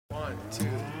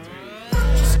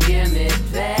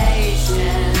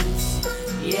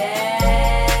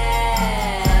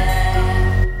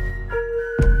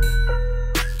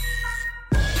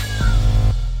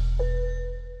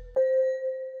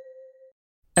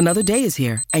Another day is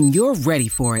here, and you're ready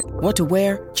for it. What to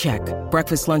wear? Check.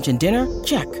 Breakfast, lunch, and dinner?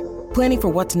 Check. Planning for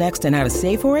what's next and how to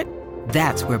save for it?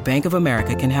 That's where Bank of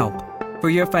America can help. For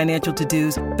your financial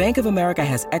to-dos, Bank of America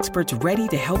has experts ready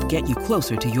to help get you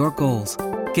closer to your goals.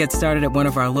 Get started at one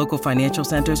of our local financial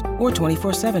centers or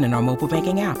 24/7 in our mobile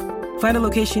banking app. Find a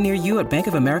location near you at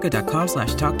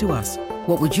bankofamerica.com/talktous.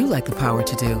 What would you like the power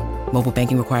to do? Mobile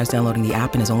banking requires downloading the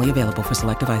app and is only available for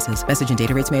select devices. Message and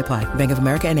data rates may apply. Bank of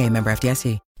America N.A., member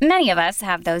FDIC. Many of us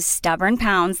have those stubborn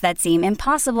pounds that seem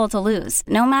impossible to lose,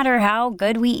 no matter how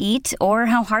good we eat or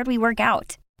how hard we work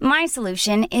out. My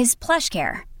solution is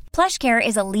PlushCare. PlushCare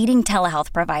is a leading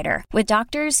telehealth provider with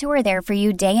doctors who are there for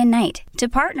you day and night to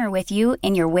partner with you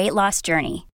in your weight loss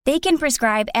journey. They can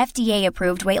prescribe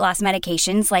FDA-approved weight loss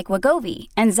medications like Wegovy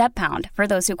and Zepbound for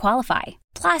those who qualify.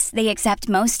 Plus, they accept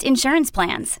most insurance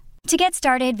plans. To get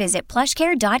started, visit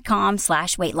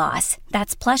plushcare.com/weightloss.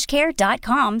 That's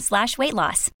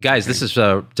plushcare.com/weightloss. Guys, this is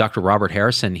Dr. Robert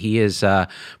Harrison. He is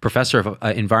professor of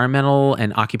environmental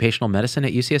and occupational medicine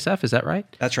at UCSF. Is that right?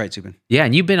 That's right, Zubin. Yeah,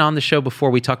 and you've been on the show before.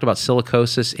 We talked about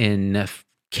silicosis in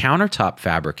countertop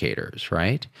fabricators,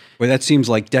 right? Well, that seems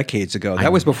like decades ago.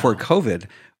 That was before COVID.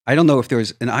 I don't know if there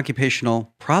was an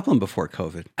occupational problem before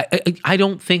COVID. I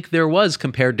don't think there was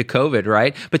compared to COVID,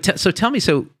 right? But so tell me,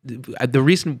 the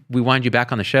reason we wind you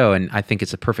back on the show, and I think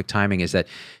it's a perfect timing, is that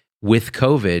with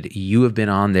COVID, you have been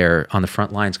on there on the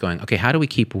front lines going, okay, how do we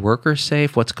keep workers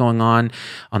safe? What's going on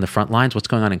the front lines? What's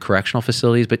going on in correctional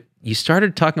facilities? But you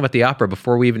started talking about the opera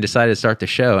before we even decided to start the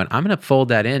show. And I'm going to fold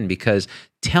that in because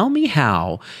tell me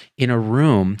how in a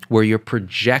room where you're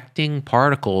projecting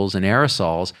particles and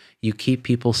aerosols, you keep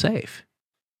people safe.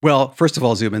 Well, first of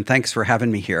all, Zubin, thanks for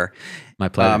having me here. My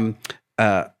pleasure.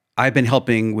 I've been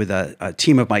helping with a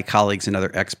team of my colleagues and other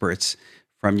experts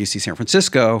from UC San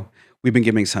Francisco. We've been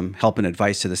giving some help and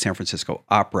advice to the San Francisco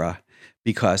Opera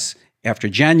because after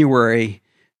January,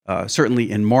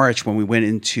 certainly in March when we went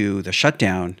into the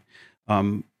shutdown,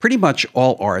 pretty much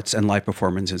all arts and live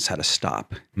performances had to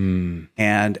stop.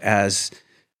 And as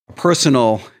a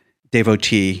personal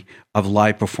devotee of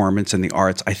live performance and the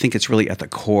arts, I think it's really at the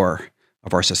core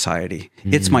of our society.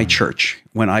 It's my church.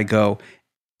 When I go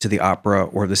to the opera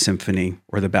or the symphony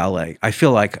or the ballet, I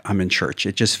feel like I'm in church.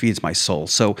 It just feeds my soul.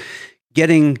 So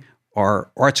getting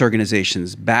our arts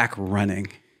organizations back running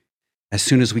as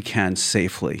soon as we can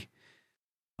safely,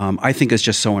 I think is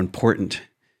just so important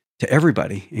to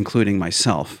everybody, including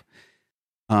myself.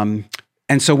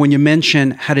 And so when you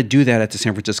mention how to do that at the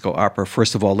San Francisco Opera,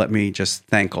 first of all, let me just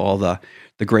thank all the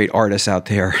great artists out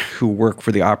there who work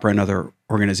for the opera and other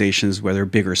organizations, whether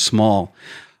big or small.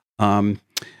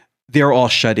 They're all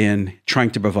shut in,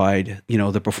 trying to provide,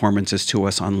 the performances to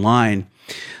us online.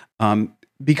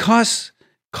 Because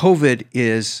COVID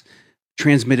is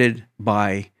transmitted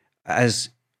by, as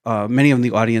many of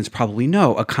the audience probably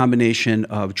know, a combination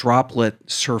of droplet,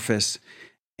 surface,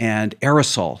 and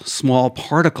aerosol, small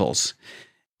particles.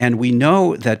 And we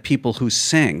know that people who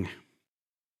sing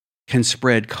can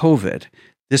spread COVID.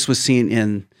 This was seen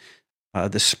in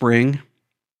the spring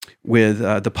with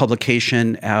the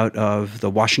publication out of the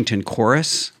Washington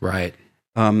Chorus, right,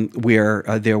 where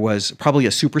there was probably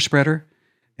a super spreader,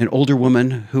 an older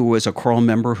woman who was a choral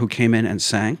member who came in and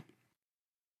sang.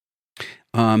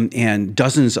 And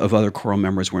dozens of other choral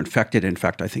members were infected. In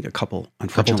fact, I think a couple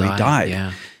unfortunately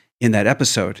died in that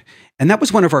episode. And that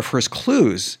was one of our first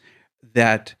clues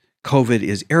that COVID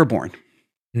is airborne.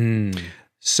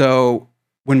 So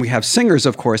when we have singers,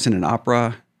 of course, in an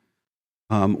opera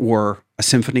or a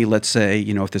symphony, let's say,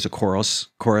 if there's a chorus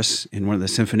in one of the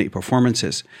symphony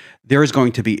performances, there is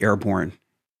going to be airborne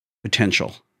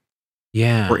potential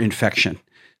for infection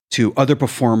to other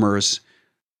performers,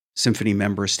 symphony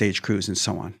members, stage crews, and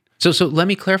so on. So let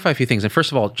me clarify a few things. And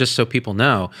first of all, just so people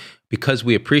know, because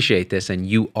we appreciate this, and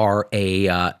you are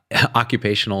a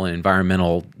occupational and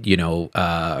environmental,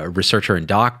 researcher and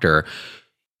doctor,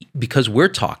 because we're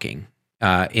talking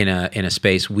in a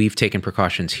space, we've taken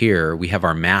precautions here. We have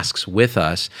our masks with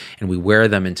us, and we wear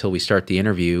them until we start the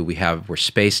interview. We're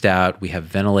spaced out. We have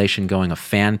ventilation going, a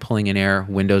fan pulling in air,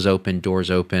 windows open,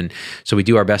 doors open. So we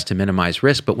do our best to minimize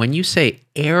risk. But when you say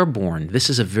airborne, this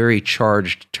is a very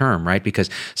charged term, right? Because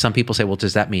some people say, well,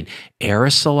 does that mean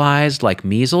aerosolized like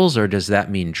measles, or does that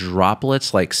mean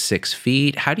droplets like 6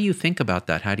 feet? How do you think about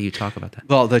that? How do you talk about that?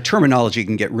 Well, the terminology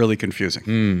can get really confusing.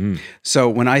 Mm-hmm. So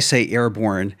when I say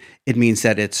airborne, it means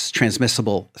that it's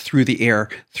transmissible through the air,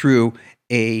 through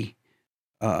a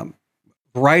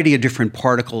variety of different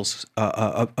particles,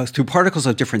 through particles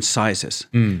of different sizes.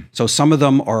 So some of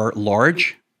them are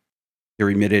large. They're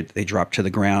emitted, they drop to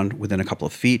the ground within a couple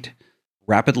of feet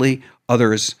rapidly.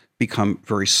 Others become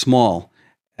very small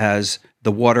as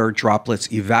the water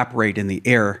droplets evaporate in the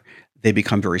air, they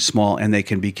become very small, and they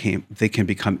can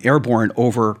become airborne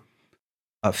over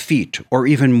feet or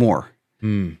even more,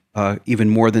 even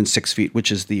more than 6 feet,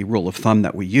 which is the rule of thumb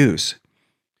that we use.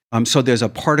 So there's a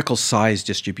particle size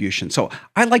distribution. So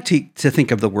I like to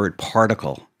think of the word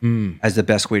particle as the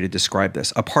best way to describe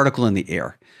this. A particle in the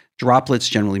air. Droplets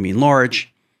generally mean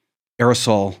large.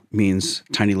 Aerosol means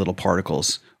tiny little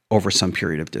particles over some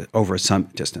over some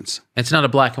distance. It's not a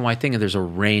black and white thing, and there's a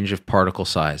range of particle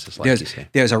sizes, like you say.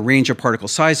 There's a range of particle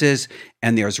sizes,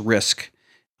 and there's risk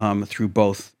through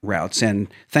both routes. And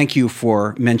thank you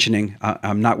for mentioning,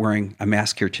 I'm not wearing a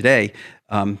mask here today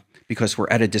because we're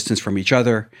at a distance from each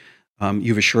other.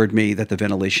 You've assured me that the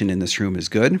ventilation in this room is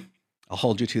good. I'll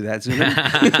hold you to that, Zubin.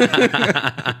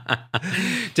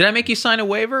 Did I make you sign a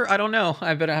waiver? I don't know.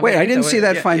 I didn't see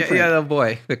that fine print. Yeah, oh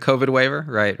boy, the COVID waiver.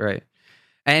 Right.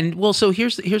 And well, so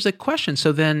here's a question.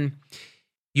 So then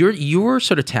you're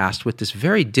sort of tasked with this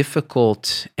very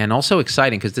difficult and also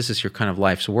exciting, because this is your kind of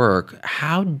life's work.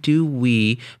 How do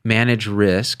we manage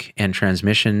risk and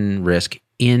transmission risk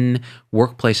in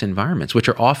workplace environments, which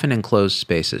are often enclosed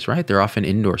spaces, right? They're often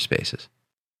indoor spaces.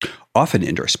 Often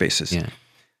indoor spaces. Yeah.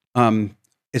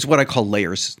 It's what I call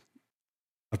layers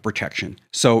of protection.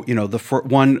 So, the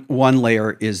one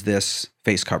layer is this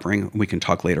face covering. We can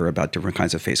talk later about different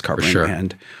kinds of face covering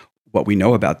and what we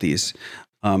know about these.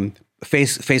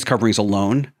 Face coverings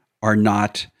alone are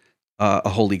not a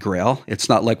holy grail. It's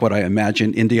not like what I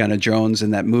imagine Indiana Jones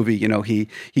in that movie.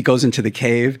 He goes into the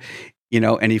cave,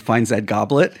 and he finds that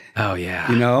goblet. Oh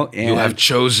yeah. And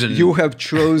you have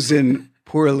chosen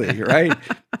poorly, right?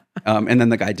 And then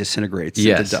the guy disintegrates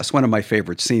into dust. One of my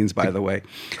favorite scenes, by the way.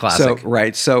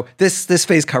 Classic. So this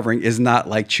face covering is not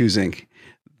like choosing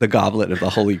the goblet of the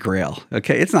Holy Grail.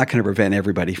 Okay, it's not going to prevent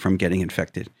everybody from getting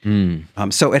infected.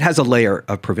 So it has a layer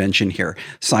of prevention here.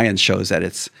 Science shows that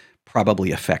it's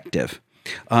probably effective,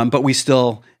 but we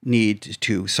still need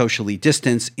to socially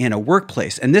distance in a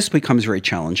workplace, and this becomes very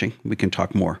challenging. We can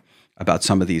talk more about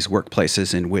some of these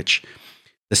workplaces in which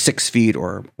the 6 feet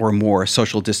or more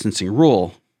social distancing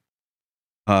rule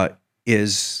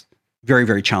is very,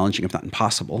 very challenging, if not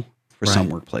impossible, for some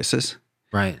workplaces.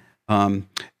 Right.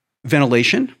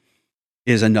 Ventilation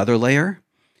is another layer.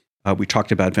 We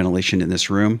talked about ventilation in this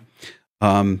room,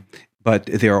 but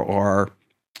there are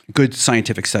good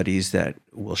scientific studies that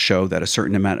will show that a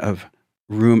certain amount of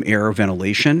room air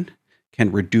ventilation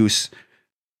can reduce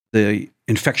the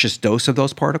infectious dose of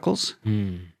those particles.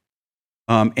 And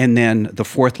then the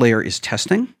fourth layer is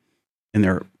testing.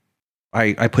 And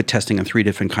I put testing in 3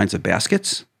 different kinds of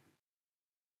baskets.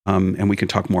 And we can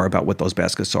talk more about what those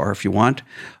baskets are if you want.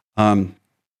 And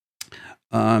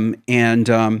then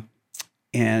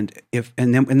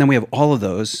we have all of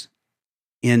those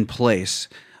in place.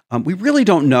 We really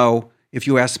don't know. If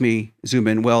you ask me,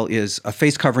 Zubin, well, is a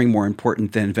face covering more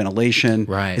important than ventilation?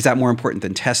 Right. Is that more important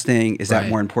than testing? Is that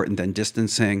more important than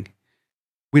distancing?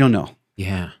 We don't know.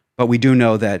 Yeah. But we do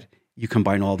know that you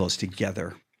combine all those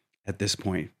together at this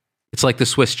point. It's like the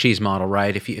Swiss cheese model,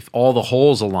 right? If all the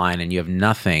holes align and you have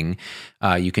nothing,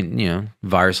 you can,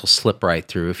 virus will slip right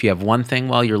through. If you have one thing,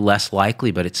 well, you're less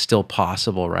likely, but it's still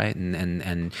possible, right?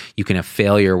 And you can have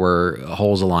failure where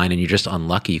holes align and you're just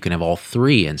unlucky. You can have all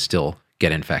 3 and still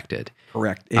get infected.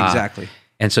 Correct. Exactly.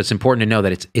 And so it's important to know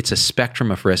that it's a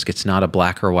spectrum of risk. It's not a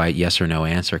black or white yes or no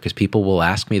answer, because people will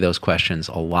ask me those questions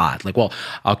a lot. Like, well,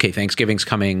 okay, Thanksgiving's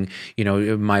coming.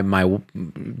 My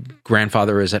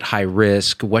grandfather is at high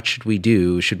risk. What should we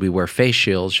do? Should we wear face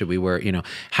shields? Should we wear,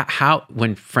 how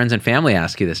when friends and family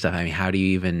ask you this stuff, I mean, how do you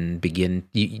even begin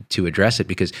to address it?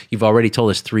 Because you've already told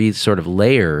us 3 sort of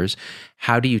layers.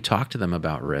 How do you talk to them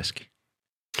about risk?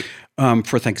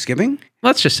 For Thanksgiving?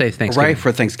 Let's just say Thanksgiving. Right,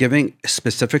 for Thanksgiving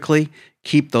specifically,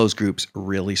 keep those groups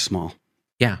really small.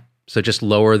 Yeah, so just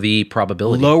lower the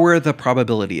probability. Lower the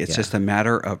probability. It's just a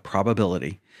matter of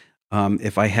probability.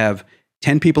 If I have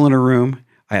 10 people in a room,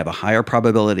 I have a higher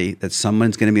probability that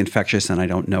someone's going to be infectious and I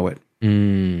don't know it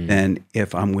than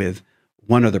if I'm with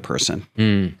one other person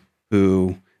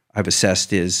who I've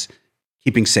assessed is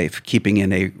keeping safe, keeping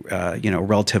in a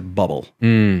relative bubble.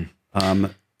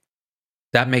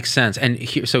 That makes sense. And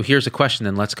so here's a question,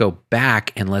 then let's go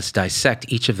back and let's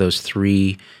dissect each of those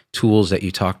 3 tools that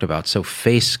you talked about. So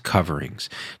face coverings.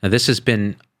 Now this has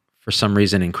been, for some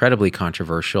reason, incredibly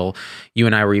controversial. You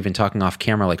and I were even talking off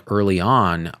camera, like early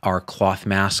on, are cloth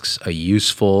masks a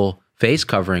useful face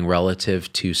covering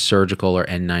relative to surgical or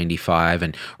N95.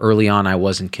 And early on, I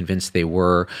wasn't convinced they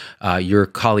were. Your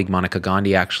colleague, Monica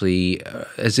Gandhi, actually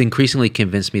has increasingly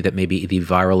convinced me that maybe the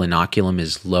viral inoculum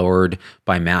is lowered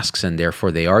by masks and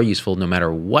therefore they are useful no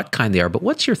matter what kind they are. But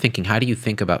what's your thinking? How do you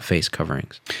think about face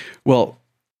coverings? Well,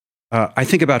 I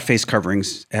think about face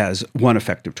coverings as one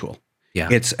effective tool. Yeah.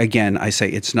 It's, again, I say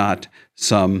it's not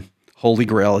some holy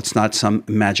grail. It's not some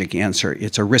magic answer.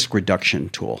 It's a risk reduction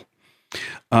tool.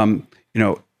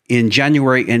 In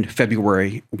January and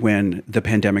February, when the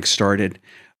pandemic started,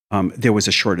 there was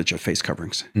a shortage of face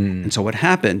coverings. And so what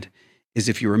happened is,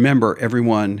 if you remember,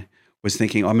 everyone was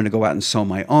thinking, I'm going to go out and sew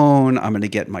my own. I'm going to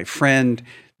get my friend.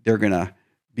 They're going to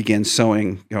begin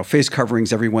sewing, face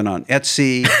coverings. Everyone on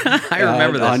Etsy, I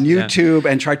remember this. on YouTube,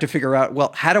 and tried to figure out,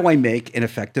 well, how do I make an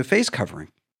effective face covering?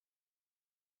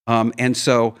 And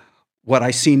so what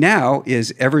I see now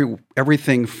is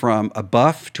everything from a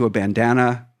buff to a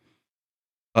bandana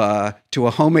to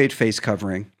a homemade face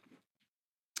covering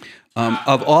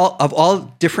of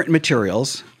all different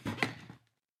materials.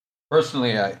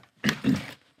 Personally,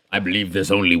 I believe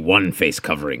there's only one face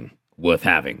covering worth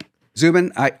having.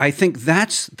 Zubin, I think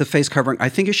that's the face covering. I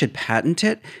think you should patent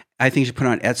it. I think you should put it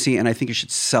on Etsy, and I think you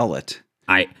should sell it.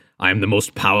 I'm the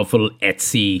most powerful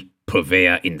Etsy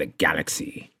purveyor in the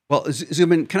galaxy. Well,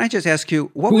 Zubin, can I just ask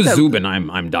you, who's Zubin?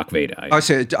 I'm Doc Vader.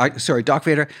 Sorry, Doc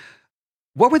Vader.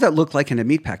 What would that look like in a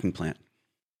meatpacking plant?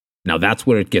 Now that's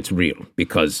where it gets real,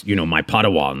 because my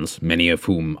Padawans, many of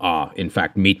whom are in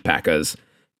fact meat packers,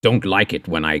 don't like it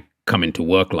when I come into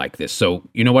work like this. So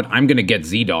you know what? I'm going to get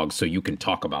Z-Dog so you can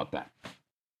talk about that.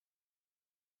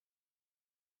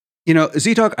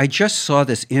 Z-Dog, I just saw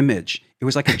this image. It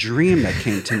was like a dream that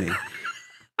came to me.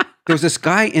 There was this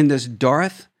guy in this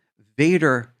Darth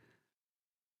Vader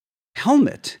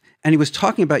helmet, and he was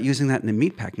talking about using that in a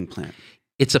meatpacking plant.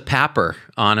 It's a papper,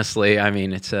 honestly. I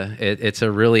mean, it's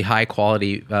a really high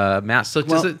quality mask. So,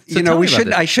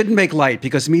 I shouldn't make light,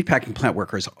 because meatpacking plant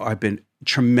workers have been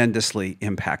tremendously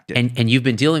impacted. And you've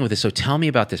been dealing with this. So tell me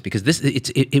about this, because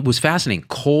it was fascinating.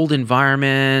 Cold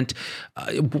environment.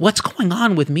 What's going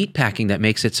on with meatpacking that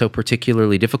makes it so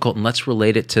particularly difficult? And let's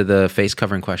relate it to the face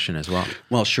covering question as well.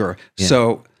 Well, sure. Yeah.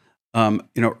 So,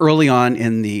 early on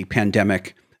in the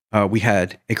pandemic, we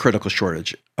had a critical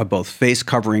shortage of both face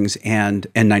coverings and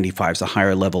N95s, a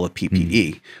higher level of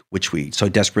PPE, which we so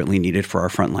desperately needed for our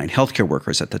frontline healthcare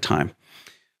workers at the time.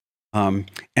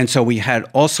 And so we had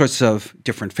all sorts of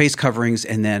different face coverings,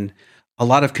 and then a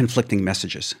lot of conflicting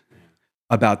messages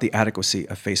about the adequacy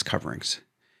of face coverings.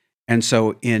 And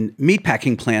so in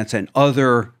meatpacking plants and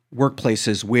other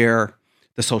workplaces where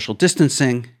the social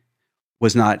distancing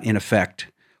was not in effect,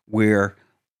 where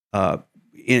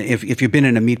if you've been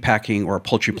in a meatpacking or a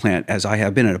poultry plant, as I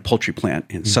have been in a poultry plant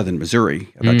in southern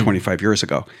Missouri about 25 years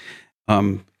ago,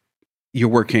 you're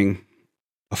working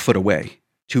a foot away,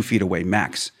 2 feet away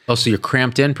max. Oh, so you're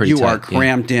cramped in pretty tight. You are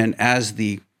cramped in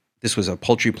this was a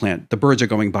poultry plant. The birds are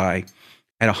going by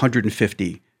at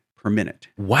 150 per minute.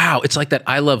 Wow. It's like that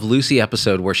I Love Lucy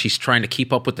episode where she's trying to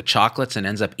keep up with the chocolates and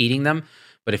ends up eating them.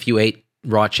 But if you ate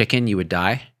raw chicken, you would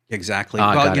die. Exactly.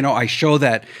 I show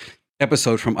that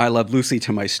episode from I Love Lucy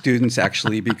to my students,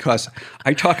 actually, because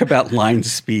I talk about line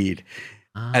speed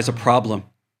as a problem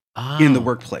in the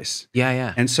workplace.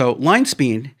 Yeah. And so line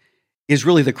speed is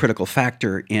really the critical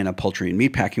factor in a poultry and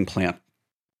meatpacking plant,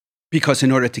 because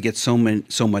in order to get so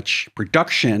much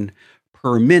production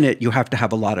per minute, you have to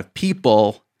have a lot of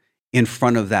people in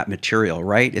front of that material,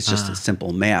 right? It's just a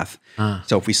simple math.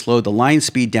 So if we slow the line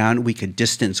speed down, we could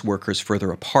distance workers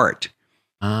further apart.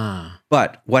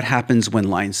 But what happens when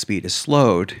line speed is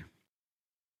slowed?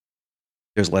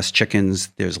 There's less chickens,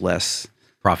 there's less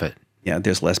profit. Yeah,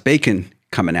 there's less bacon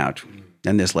coming out,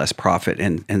 and there's less profit.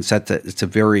 And so it's a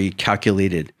very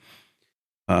calculated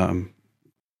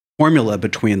formula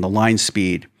between the line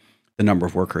speed, the number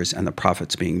of workers, and the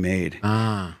profits being made.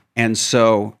 And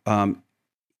so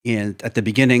at the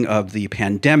beginning of the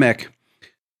pandemic,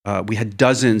 we had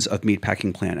dozens of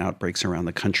meatpacking plant outbreaks around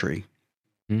the country.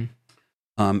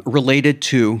 Related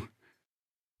to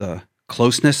the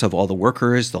closeness of all the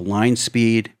workers, the line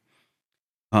speed,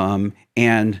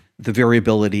 and the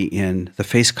variability in the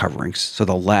face coverings, so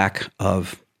the lack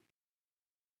of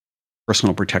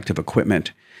personal protective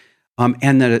equipment.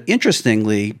 And that,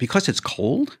 interestingly, because it's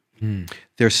cold,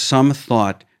 there's some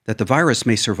thought that the virus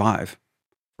may survive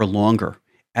for longer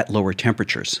at lower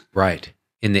temperatures. Right.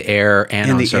 In the air and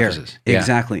on surfaces. Yeah.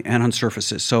 Exactly, and on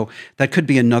surfaces. So that could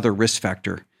be another risk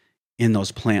factor in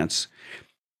those plants.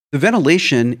 The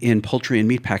ventilation in poultry and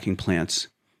meatpacking plants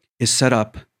is set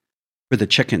up for the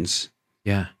chickens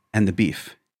and the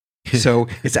beef. So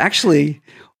it's actually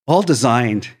all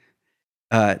designed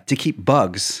to keep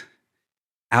bugs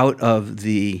out of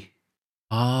the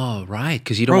Oh, right.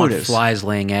 Because you don't want produce. flies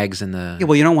laying eggs in the. Yeah,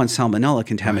 well, you don't want salmonella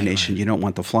contamination. Right. You don't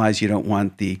want the flies. You don't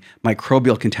want the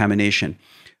microbial contamination.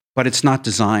 But it's not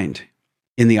designed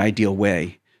in the ideal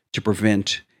way to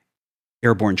prevent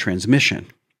airborne transmission.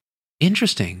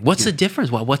 Interesting. What's the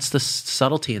difference? What's the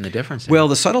subtlety in the difference? Well,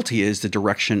 the subtlety is the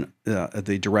direction of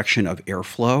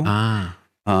airflow. Ah,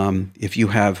 If you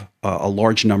have a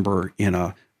large number in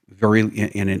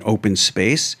an open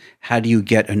space, how do you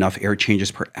get enough air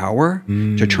changes per hour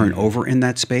to turn over in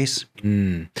that space?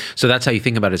 so that's how you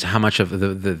think about it, is how much of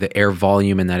the air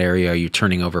volume in that area are you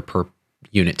turning over per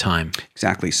unit time?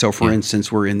 Exactly. So, for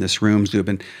instance, we're in this room,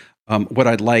 Zubin. What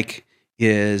I'd like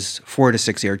is 4 to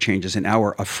 6 air changes an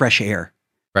hour of fresh air.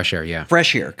 Fresh air, yeah.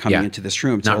 Fresh air coming Yeah. into this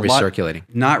room. Not recirculating.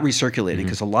 Not recirculating,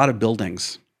 because a lot of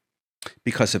buildings,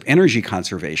 because of energy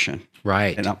conservation,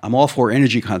 Right. and I'm all for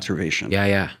energy conservation.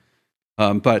 Yeah.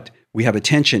 But we have a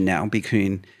tension now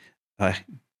between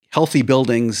healthy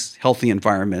buildings, healthy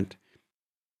environment,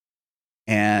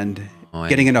 and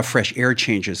getting enough fresh air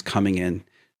changes coming in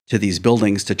to these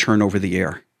buildings to turn over the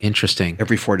air Interesting.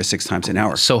 every 4 to 6 times an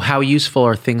hour. So how useful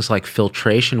are things like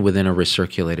filtration within a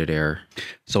recirculated air?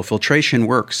 So filtration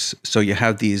works. So you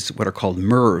have these what are called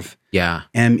MERV, Yeah.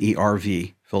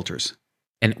 MERV filters.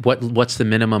 And what's the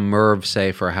minimum MERV,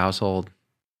 say, for a household?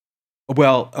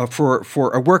 Well, for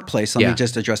a workplace, let Yeah. me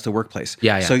just address the workplace.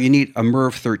 Yeah. So you need a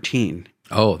MERV 13.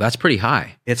 Oh, that's pretty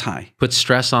high. It's high. Puts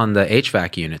stress on the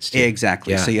HVAC units too.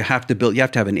 Exactly. Yeah. So you have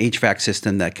to have an HVAC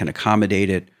system that can accommodate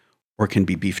it or can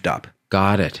be beefed up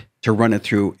Got it. to run it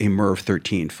through a MERV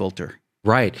 13 filter.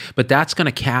 Right. But that's going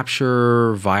to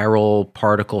capture viral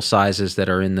particle sizes that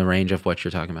are in the range of what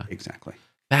you're talking about. Exactly.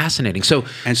 Fascinating. So,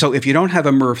 And so if you don't have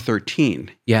a MERV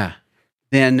 13, yeah.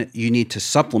 then you need to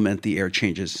supplement the air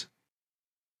changes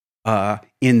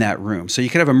in that room. So you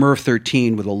could have a MERV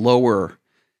 13 with a lower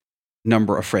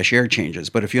number of fresh air changes,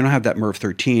 but if you don't have that MERV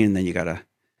 13, then you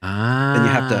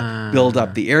have to build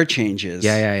up the air changes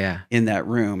Yeah. in that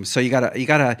room. So you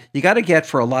gotta get,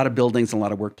 for a lot of buildings and a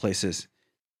lot of workplaces,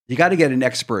 you got to get an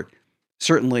expert.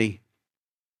 Certainly.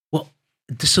 Well,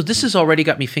 so this has already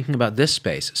got me thinking about this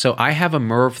space. So I have a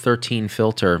MERV 13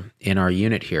 filter in our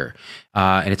unit here,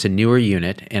 and it's a newer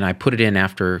unit, and I put it in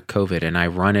after COVID, and I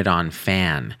run it on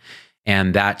fan.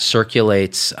 And that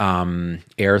circulates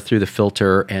air through the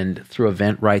filter and through a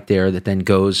vent right there that then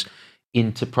goes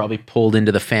into, probably pulled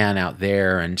into the fan out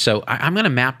there. And so I'm going to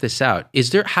map this out.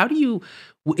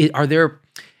 Are there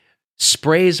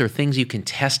sprays or things you can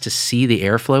test to see the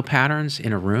airflow patterns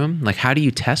in a room? Like, how do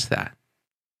you test that?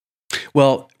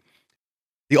 Well,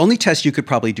 the only test you could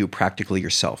probably do practically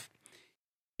yourself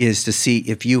is to see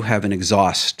if you have an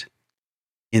exhaust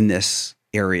in this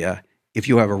area, if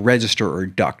you have a register or a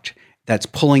duct that's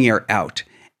pulling air out,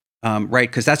 right?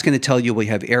 Because that's going to tell you we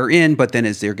have air in, but then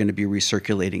is there going to be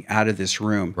recirculating out of this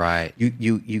room? Right.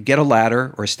 You get a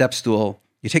ladder or a step stool,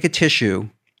 you take a tissue,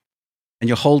 and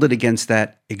you hold it against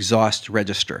that exhaust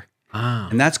register. Ah.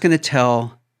 And that's going to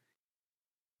tell,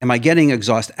 am I getting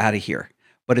exhaust out of here?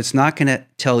 But it's not going to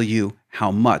tell you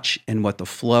how much and what the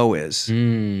flow is.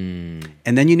 And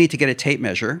then you need to get a tape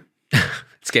measure.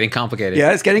 It's getting complicated.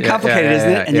 Yeah, it's getting complicated, isn't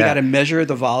it? And you yeah. got to measure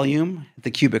the volume,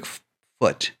 the cubic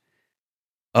foot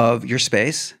of your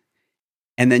space.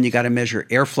 And then you got to measure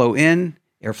airflow in,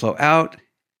 airflow out.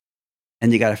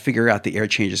 And you got to figure out the air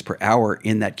changes per hour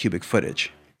in that cubic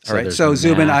footage. So All right. there's So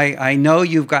Zubin, math, I know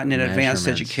you've gotten an advanced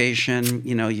measurements. education.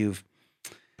 You know,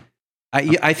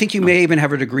 I think you may even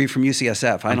have a degree from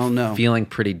UCSF. I don't know. Feeling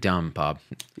pretty dumb, Bob.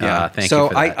 Yeah. Thank so you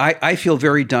for that. I feel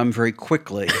very dumb very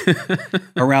quickly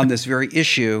around this very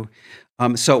issue.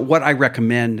 So what I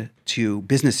recommend to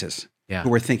businesses Yeah.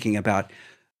 who are thinking about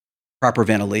proper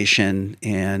ventilation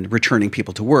and returning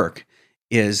people to work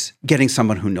is getting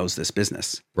someone who knows this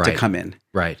business to Right. come in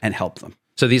Right. and help them.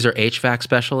 So these are HVAC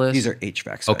specialists? These are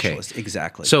HVAC Okay. specialists.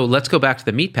 Exactly. So let's go back to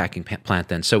the meatpacking plant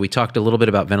then. So we talked a little bit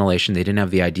about ventilation. They didn't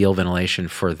have the ideal ventilation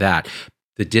for that.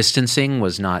 The distancing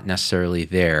was not necessarily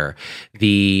there.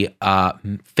 The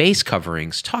face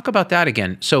coverings, talk about that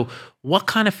again. So what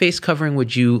kind of face covering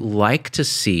would you like to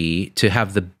see to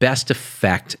have the best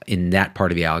effect in that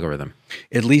part of the algorithm?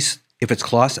 At least if it's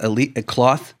cloth, a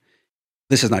cloth.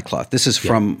 This is not cloth. This is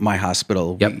from my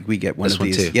hospital. Yep. We get one This of one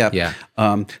these. too. Yep. Yeah.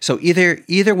 So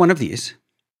either one of these,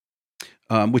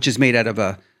 which is made out of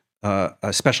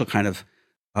a special kind of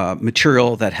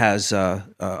material that has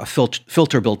a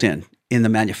filter built in the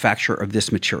manufacture of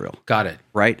this material, Got it.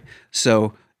 right?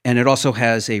 So, and it also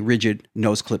has a rigid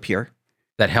nose clip here.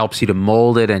 That helps you to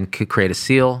mold it and could create a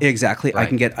seal. Exactly. Right.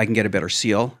 I can get a better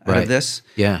seal out Right. of this.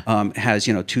 Yeah. It has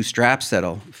 2 straps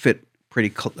that'll fit pretty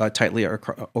tightly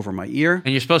over my ear.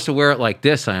 And you're supposed to wear it like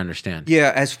this, I understand.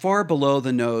 Yeah, as far below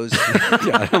the nose.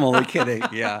 Yeah, I'm only kidding.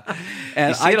 Yeah, and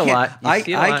You see it a lot. You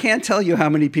see it a I lot. can't tell you how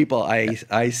many people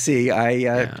I see.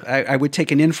 I would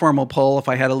take an informal poll if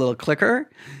I had a little clicker,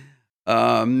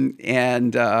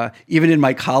 and even in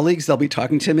my colleagues, they'll be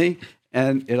talking to me,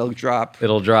 and it'll drop.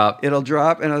 It'll drop. It'll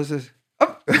drop, and I was just.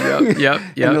 Oh. Yep.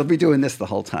 And they'll be doing this the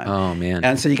whole time. Oh man.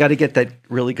 And so you got to get that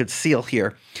really good seal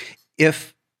here.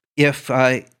 If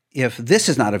this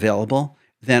is not available,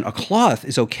 then a cloth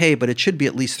is okay, but it should be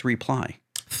at least 3-ply.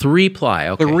 3-ply.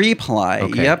 Okay. 3-ply.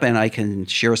 Okay. Yep. And I can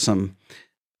share some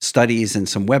studies and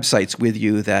some websites with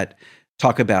you that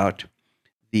talk about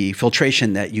the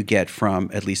filtration that you get from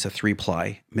at least a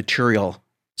 3-ply material.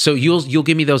 So you'll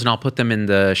give me those, and I'll put them in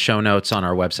the show notes on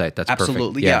our website. That's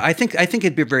Absolutely. perfect. Yeah. I think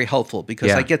it'd be very helpful because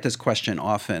Yeah. I get this question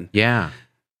often. Yeah.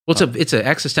 Well, it's an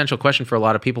existential question for a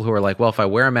lot of people who are like, well, if I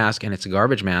wear a mask and it's a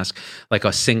garbage mask, like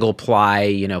a single ply,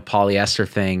 polyester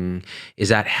thing, is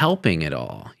that helping at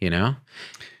all?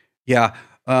 Yeah.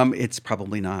 It's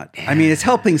probably not. I mean, it's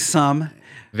helping some,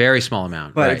 Very small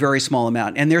amount, but right? a very small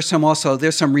amount. And there's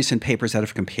some recent papers that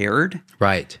have compared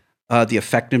Right. the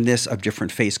effectiveness of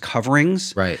different face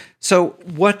coverings. Right. So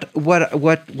what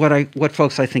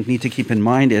folks I think need to keep in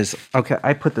mind is, okay,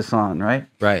 I put this on, right?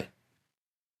 Right.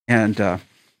 And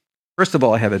first of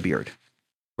all, I have a beard.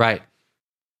 Right.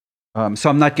 So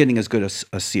I'm not getting as good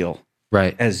a seal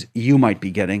Right. as you might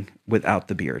be getting without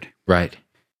the beard. Right.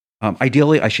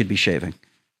 Ideally, I should be shaving.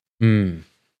 Mm.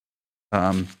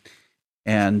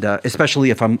 And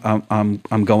especially if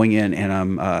I'm going in and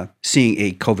I'm seeing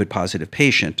a COVID positive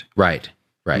patient. Right.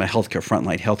 I'm a Right.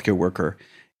 frontline healthcare worker,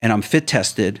 and I'm fit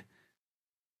tested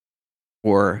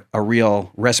for a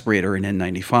real respirator in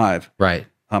N95. Right.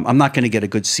 I'm not going to get a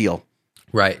good seal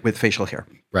Right. with facial hair.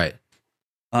 Right.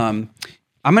 I'm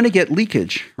going to get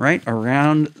leakage right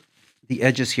around the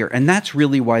edges here, and that's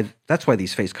why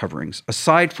these face coverings,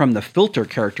 aside from the filter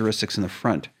characteristics in the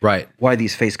front, Right. why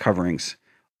these face coverings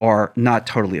are not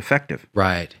totally effective,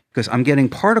 Right. because I'm getting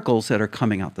particles that are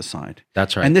coming out the side.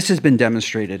 That's right. And this has been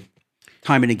demonstrated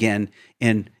time and again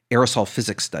in aerosol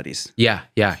physics studies. Yeah.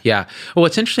 Well,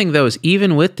 what's interesting though is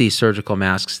even with these surgical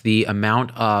masks, the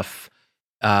amount of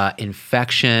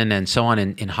infection and so on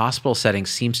in hospital settings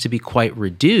seems to be quite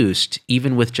reduced,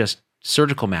 even with just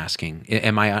surgical masking.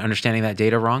 Am I understanding that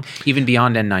data wrong? Even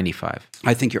beyond N95?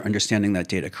 I think you're understanding that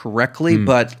data correctly,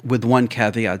 but with one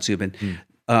caveat, Zubin.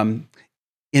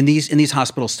 In these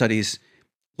hospital studies,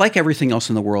 like everything else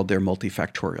in the world, they're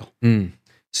multifactorial.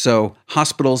 So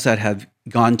hospitals that have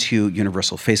gone to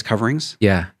universal face coverings,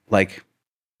 Yeah. like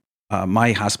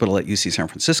my hospital at UC San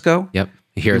Francisco, Yep.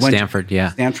 Here at went to Stanford.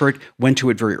 Yeah. Stanford, went to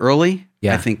it very early.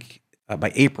 Yeah. I think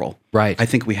by April. Right. I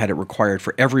think we had it required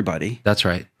for everybody That's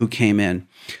right. who came in.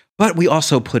 But we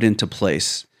also put into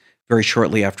place very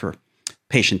shortly after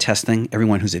patient testing,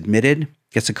 everyone who's admitted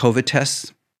gets a COVID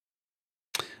test.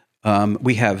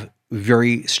 We have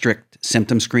very strict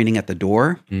symptom screening at the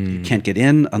door. You can't get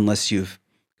in unless you've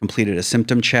completed a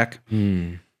symptom check.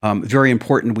 Very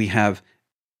important, we have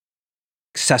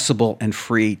accessible and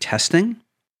free testing.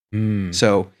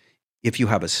 So if you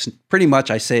have pretty much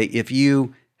I say, if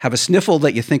you have a sniffle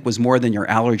that you think was more than your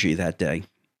allergy that day,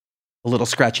 a little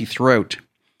scratchy throat,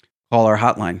 call our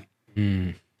hotline.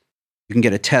 You can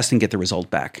get a test and get the result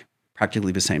back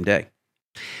practically the same day.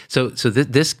 So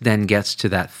this then gets to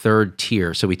that third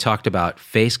tier. So we talked about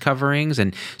face coverings.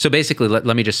 And so basically,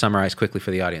 let me just summarize quickly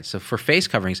for the audience. So for face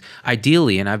coverings,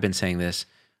 ideally, and I've been saying this,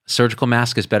 surgical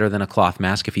mask is better than a cloth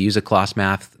mask. If you use a cloth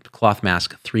mask,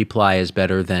 3-ply is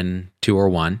better than 2 or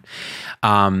 1.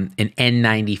 An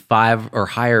N95 or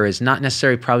higher is not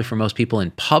necessary probably for most people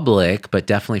in public, but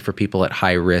definitely for people at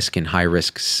high risk in high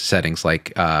risk settings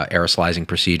like aerosolizing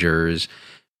procedures,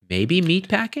 maybe meat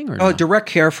packing or no? Direct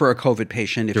care for a COVID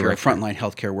patient if Direct you're a frontline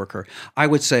healthcare worker. I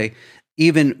would say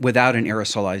even without an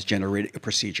aerosolized generated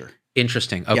procedure.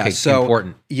 Interesting. Okay, Yeah, so,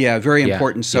 important. Yeah, very Yeah,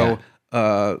 important. So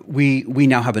we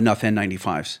now have enough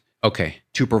N95s Okay.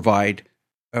 to provide,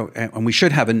 and we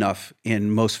should have enough in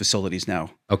most facilities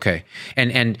now. Okay.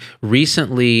 And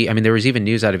recently, I mean, there was even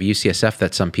news out of UCSF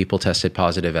that some people tested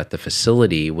positive at the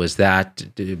facility. Was that,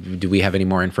 do we have any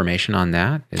more information on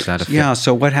that? Is that a Yeah,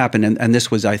 so what happened, and this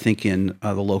was, I think, in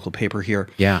the local paper here.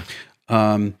 Yeah.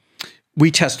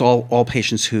 We test all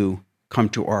patients who come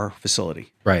to our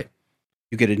facility. Right.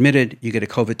 You get admitted, you get a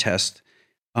COVID test,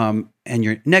 and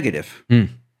you're negative.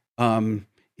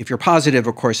 If you're positive,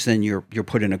 of course, then you're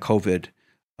put in a COVID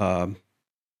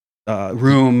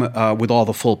room with all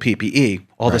the full PPE.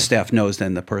 All the Right. staff knows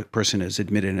then the person is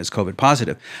admitted and is COVID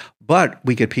positive. But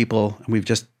we get people, and we've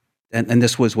just, and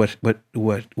this was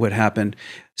what happened.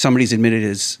 Somebody's admitted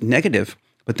as negative,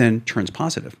 but then turns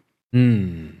positive.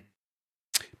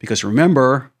 Because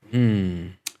remember,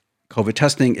 COVID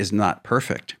testing is not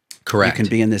perfect. Correct. You can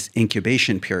be in this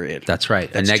incubation period. That's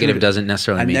right. That's a negative true. doesn't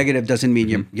necessarily A mean. negative doesn't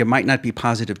mean you might not be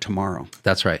positive tomorrow.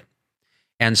 That's right.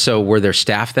 And so were there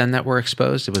staff then that were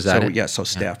exposed? Was that So it? yeah, so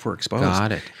staff were exposed.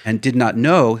 Got it. And did not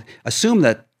know, assume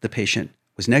that the patient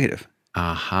was negative.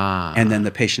 Aha. And then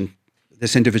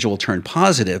this individual turned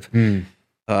positive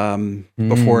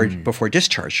before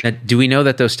discharge. Now, do we know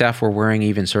that those staff were wearing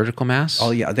even surgical masks? Oh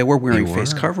yeah, they were wearing They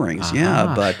face were? coverings.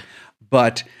 Yeah,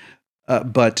 but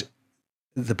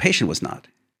the patient was not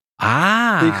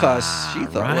because she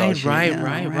thought, well,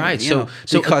 right. you know,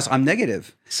 because I'm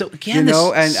negative. So again,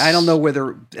 and I don't know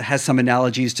whether it has some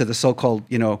analogies to the so-called,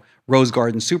 Rose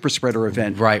Garden super spreader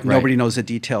event. Right. Nobody knows the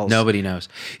details. Nobody knows.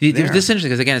 This is interesting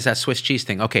because, again, it's that Swiss cheese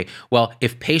thing. Okay, well,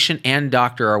 if patient and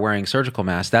doctor are wearing surgical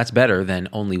masks, that's better than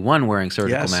only one wearing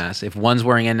surgical Yes. masks. If one's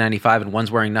wearing N95 and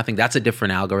one's wearing nothing, that's a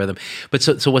different algorithm. But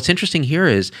so what's interesting here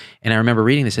is, and I remember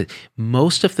reading this, that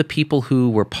most of the people who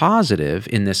were positive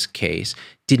in this case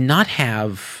did not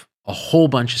have a whole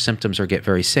bunch of symptoms or get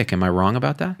very sick. Am I wrong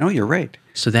about that? No, you're right.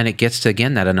 So then it gets to,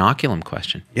 again, that inoculum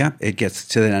question. Yeah, it gets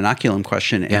to the inoculum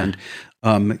question. Yeah.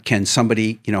 And can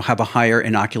somebody, have a higher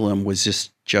inoculum? Was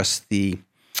this just the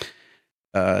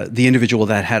individual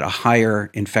that had a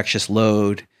higher infectious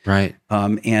load, Right.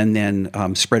 and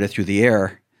then spread it through the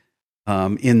air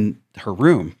in her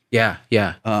room? Yeah.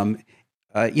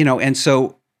 And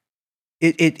so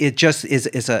it just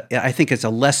is I think it's a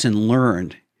lesson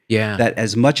learned Yeah. that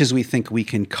as much as we think we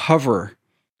can cover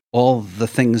all the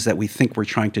things that we think we're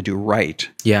trying to do right,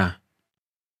 Yeah.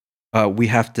 we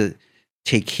have to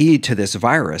take heed to this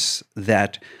virus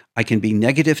that I can be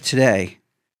negative today,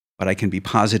 but I can be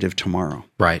positive tomorrow.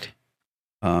 Right.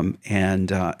 And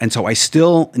so I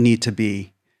still need to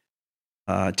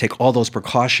take all those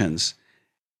precautions.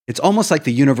 It's almost like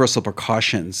the universal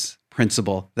precautions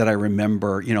principle that I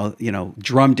remember,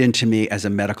 drummed into me as a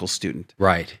medical student.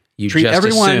 Right. You Treat just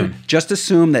everyone, assume. just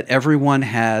assume that everyone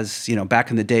has,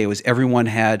 back in the day, it was everyone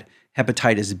had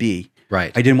hepatitis B.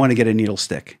 Right. I didn't want to get a needle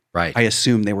stick. Right. I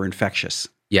assumed they were infectious.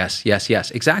 Yes.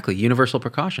 Exactly. Universal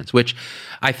precautions, which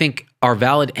I think are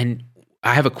valid. And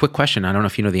I have a quick question. I don't know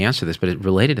if you know the answer to this, but it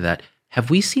related to that.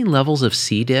 Have we seen levels of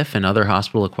C. diff and other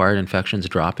hospital-acquired infections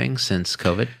dropping since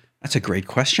COVID? That's a great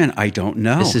question. I don't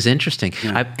know. This is interesting.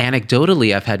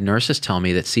 Anecdotally, I've had nurses tell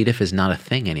me that C. diff is not a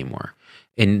thing anymore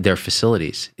in their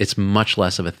facilities. It's much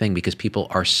less of a thing because people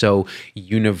are so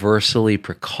universally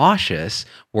precautious,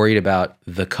 worried about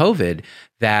the COVID,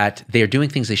 that they're doing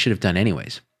things they should have done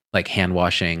anyways, like hand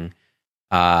washing,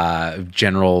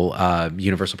 general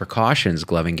universal precautions,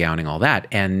 gloving, gowning, all that.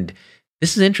 And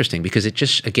this is interesting because it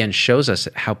just, again, shows us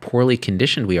how poorly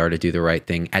conditioned we are to do the right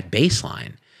thing at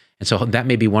baseline. And so that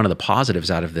may be one of the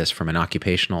positives out of this from an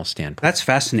occupational standpoint. That's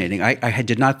fascinating. I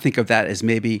did not think of that as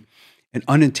maybe an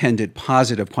unintended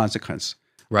positive consequence.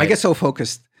 Right. I get so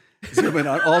focused zooming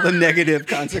on all the negative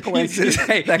consequences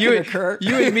that can occur.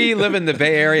 You and me live in the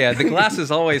Bay Area. The glass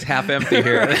is always half empty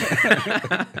here.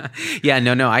 Yeah,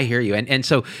 no, I hear you. And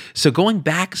so going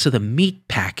back, so the meat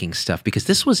packing stuff, because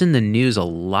this was in the news a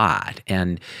lot.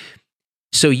 And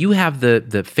so you have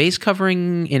the face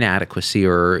covering inadequacy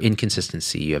or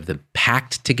inconsistency. You have the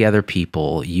packed together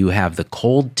people. You have the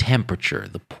cold temperature,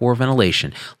 the poor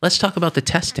ventilation. Let's talk about the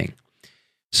testing.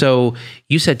 So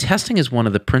you said testing is one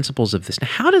of the principles of this. Now,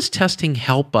 how does testing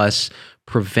help us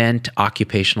prevent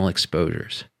occupational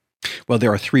exposures? Well,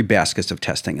 there are 3 baskets of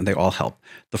testing, and they all help.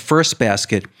 The first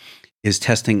basket is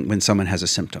testing when someone has a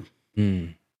symptom.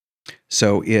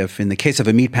 So if, in the case of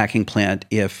a meatpacking plant,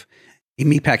 if a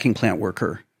meatpacking plant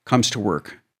worker comes to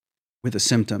work with a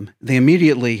symptom, they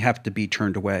immediately have to be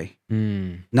turned away,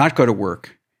 not go to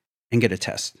work, and get a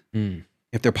test.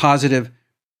 If they're positive,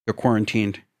 they're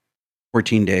quarantined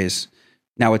 14 days.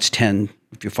 Now it's 10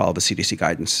 if you follow the CDC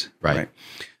guidance. Right.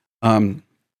 And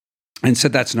so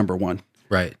that's number 1.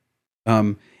 Right.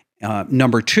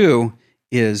 Number 2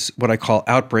 is what I call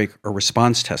outbreak or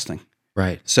response testing.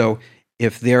 Right. So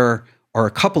if there are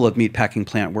a couple of meatpacking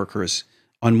plant workers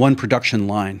on one production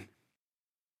line,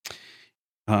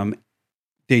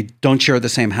 they don't share the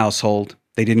same household,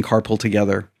 they didn't carpool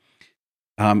together,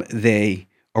 they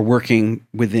are working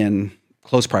within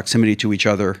close proximity to each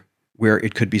other where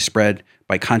it could be spread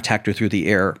by contact or through the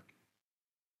air,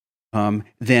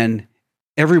 then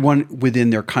everyone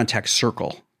within their contact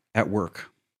circle at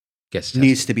work Gets tested.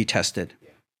 needs to be tested.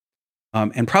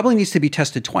 and probably needs to be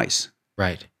tested twice,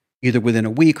 Right. either within a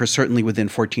week or certainly within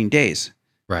 14 days,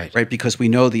 Right. right? Because we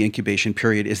know the incubation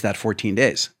period is that 14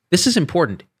 days. This is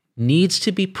important. Needs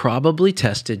to be probably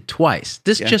tested twice.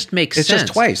 This just makes It's sense.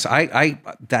 just twice.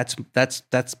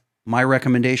 That's my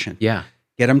recommendation. Yeah.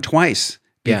 Get them twice,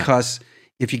 Yeah. because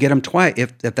if you get them twice,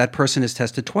 if that person is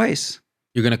tested twice,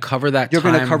 You're going to cover that you're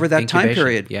time. going to cover that time incubation.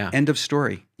 period. Yeah. End of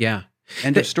story. Yeah.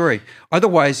 End of story.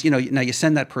 Otherwise, now you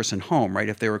send that person home, right?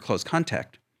 If they were close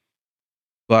contact,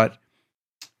 but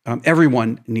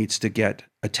everyone needs to get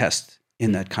a test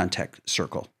in that contact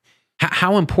circle.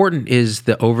 How important is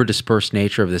the over-dispersed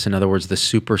nature of this? In other words, the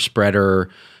super spreader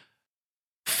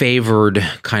favored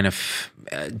kind of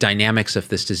dynamics of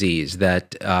this disease,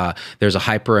 that there's a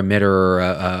hyper-emitter or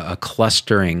a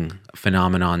clustering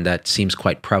phenomenon that seems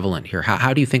quite prevalent here.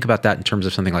 How do you think about that in terms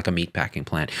of something like a meatpacking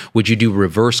plant? Would you do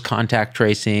reverse contact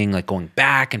tracing, like going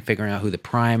back and figuring out who the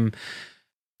prime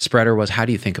spreader was? How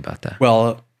do you think about that?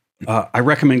 Well, I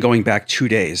recommend going back 2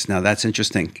 days. Now, that's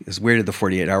interesting, because where did the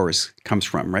 48 hours comes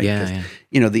from, right? Yeah, 'Cause,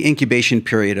 yeah. the incubation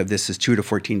period of this is 2 to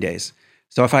 14 days.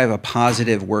 So if I have a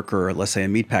positive worker, let's say a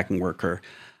meatpacking worker,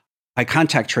 I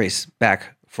contact trace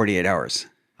back 48 hours.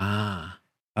 Ah.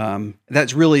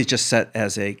 That's really just set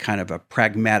as a kind of a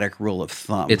pragmatic rule of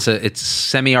thumb. It's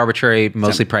semi-arbitrary,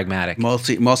 mostly pragmatic.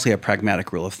 Mostly a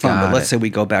pragmatic rule of thumb. Got But let's it. say we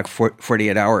go back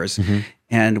 48 hours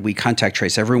and we contact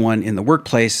trace everyone in the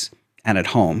workplace and at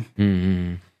home.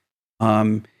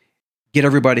 Mm-hmm. Get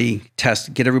everybody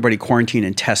quarantined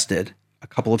and tested a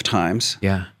couple of times.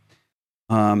 Yeah.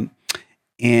 And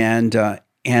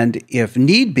if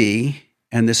need be,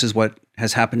 and this is what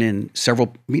has happened in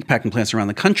several meatpacking plants around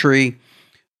the country,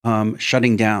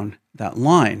 shutting down that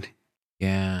line.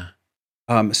 Yeah.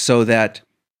 So that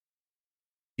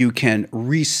you can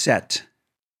reset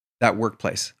that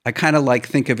workplace. I kind of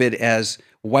think of it as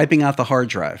wiping out the hard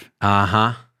drive.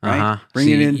 Uh-huh. Right? Uh-huh. Bring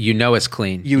So it in. You know it's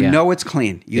clean. You Yeah. know it's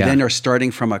clean. You Yeah. then are starting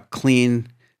from a clean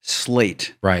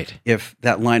slate. Right. If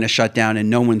that line is shut down and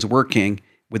no one's working,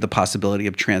 with the possibility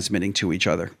of transmitting to each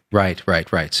other. Right.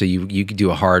 So you could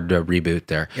do a hard reboot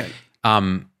there.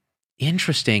 Yeah.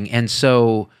 Interesting. And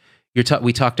so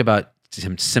we talked about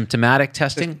symptomatic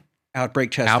testing.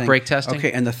 Outbreak testing. Outbreak testing.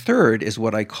 Okay, and the third is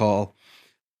what I call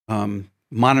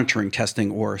monitoring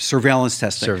testing or surveillance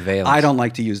testing. Surveillance. I don't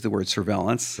like to use the word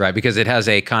surveillance. Right, because it has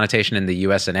a connotation in the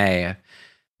USNA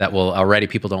that will already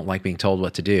people don't like being told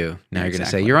what to do. Now you're going to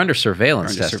say you're under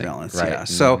surveillance testing. Surveillance, right? yeah.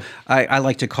 So I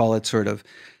like to call it sort of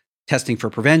testing for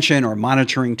prevention or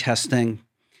monitoring testing,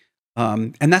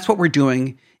 and that's what we're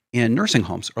doing in nursing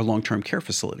homes or long-term care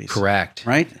facilities. Correct.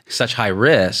 Right. Such high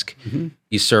risk. Mm-hmm.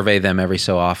 You survey them every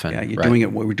so often. Yeah, you're right? doing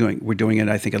it. What we're doing it.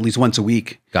 I think at least once a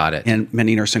week. Got it. In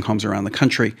many nursing homes around the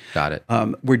country. Got it.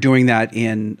 We're doing that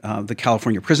in the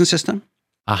California prison system.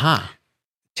 Aha.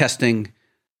 Testing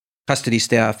custody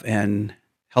staff and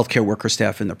healthcare worker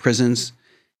staff in the prisons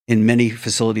in many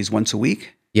facilities once a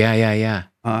week. Yeah.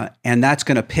 And that's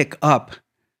going to pick up,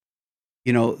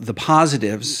 the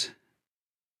positives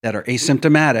that are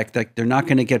asymptomatic, that they're not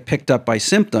going to get picked up by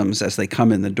symptoms as they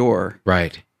come in the door.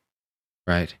 Right.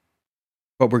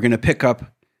 But we're going to pick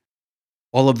up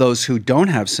all of those who don't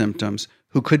have symptoms,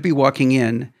 who could be walking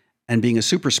in and being a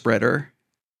super spreader,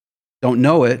 don't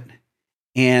know it,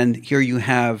 and here you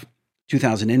have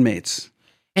 2,000 inmates.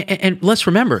 And let's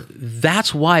remember,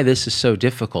 that's why this is so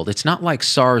difficult. It's not like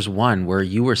SARS-1 where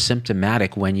you were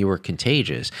symptomatic when you were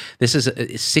contagious. This is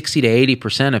 60 to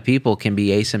 80% of people can be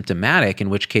asymptomatic, in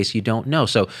which case you don't know.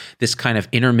 So this kind of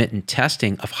intermittent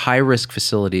testing of high-risk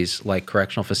facilities like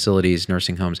correctional facilities,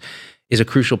 nursing homes, is a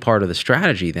crucial part of the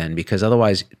strategy then, because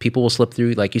otherwise people will slip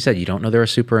through, like you said, you don't know they're a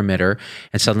super emitter,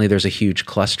 and suddenly there's a huge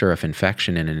cluster of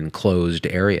infection in an enclosed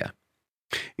area.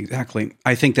 Exactly.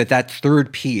 I think that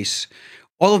third piece,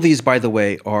 all of these, by the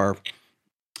way, are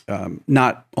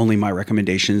not only my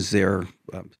recommendations, they're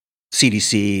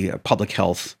CDC, public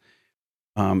health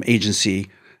agency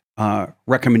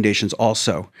recommendations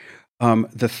also.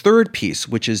 The third piece,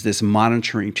 which is this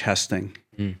monitoring testing,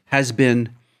 has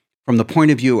been, from the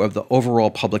point of view of the overall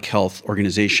public health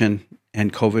organization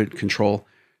and COVID control,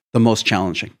 the most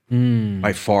challenging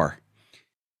by far.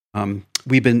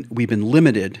 We've been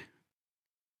limited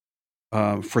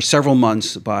for several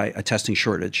months by a testing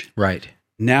shortage. Right.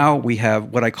 Now we have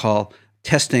what I call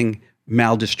testing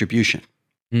maldistribution.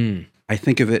 I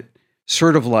think of it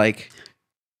sort of like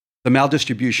the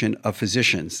maldistribution of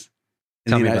physicians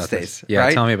in the United States. Yeah,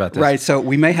 right? Tell me about this. Right. So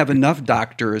we may have enough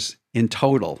doctors in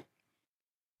total,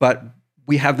 but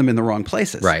we have them in the wrong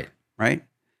places. Right.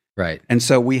 And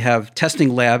so we have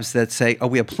testing labs that say,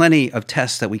 we have plenty of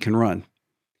tests that we can run.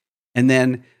 And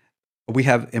then we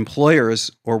have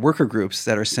employers or worker groups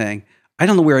that are saying, I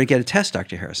don't know where to get a test,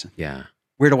 Dr. Harrison. Yeah.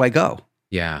 Where do I go?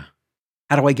 Yeah.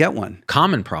 How do I get one?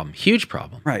 Common problem. Huge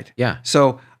problem. Right. Yeah.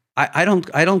 So I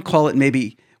don't call it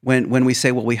maybe when we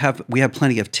say, well, we have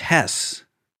plenty of tests.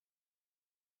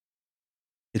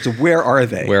 It's a where are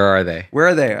they? Where are they? Where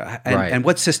are they? And, Right. and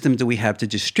what system do we have to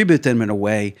distribute them in a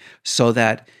way so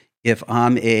that if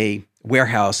I'm a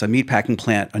warehouse, a meatpacking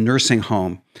plant, a nursing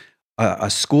home, a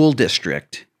school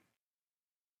district,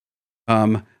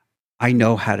 I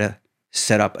know how to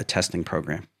set up a testing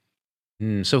program.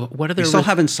 So what are We their still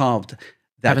haven't solved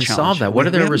that haven't challenge. solved that? What We-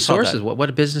 are we their haven't solved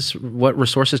resources? that. What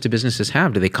resources do businesses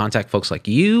have? Do they contact folks like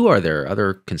you? Are there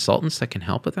other consultants that can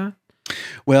help with that?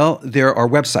 Well, there are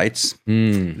websites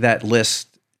that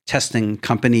list testing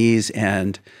companies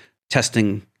and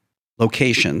testing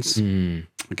locations.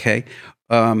 Okay.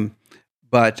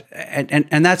 But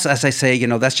that's, as I say,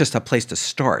 that's just a place to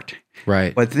start.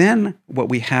 Right. But then what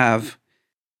we have,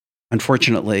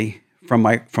 unfortunately, from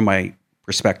my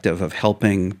perspective of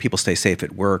helping people stay safe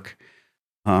at work,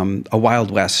 a Wild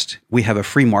West, we have a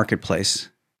free marketplace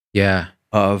Yeah.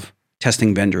 of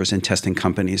testing vendors and testing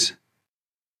companies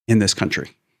in this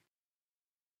country.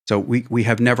 So we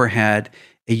have never had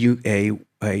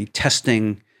a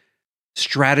testing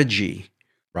strategy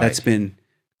Right. that's been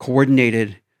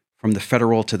coordinated from the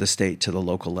federal to the state to the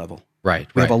local level. Right.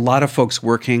 We Right. have a lot of folks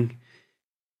working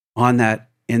on that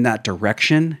in that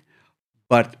direction,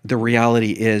 but the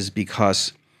reality is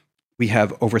because we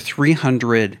have over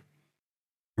 300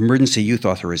 emergency use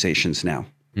authorizations now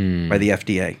by the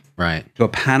FDA Right. to a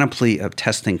panoply of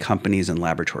testing companies and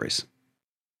laboratories.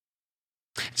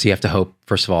 So you have to hope,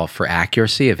 first of all, for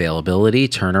accuracy, availability,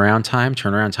 turnaround time.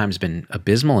 Turnaround time has been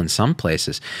abysmal in some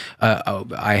places.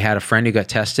 I had a friend who got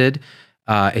tested.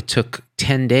 It took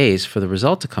 10 days for the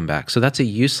result to come back. So that's a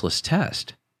useless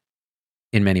test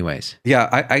in many ways. Yeah,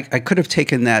 I could have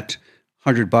taken that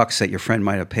 $100 that your friend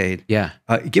might have paid. Yeah.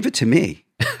 Give it to me.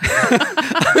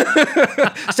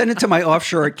 Send it to my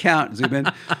offshore account, Zubin.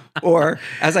 Or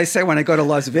as I say, when I go to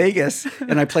Las Vegas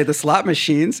and I play the slot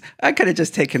machines, I could have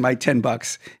just taken my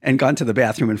 $10 and gone to the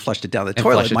bathroom and flushed it down the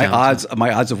toilet. flushed it down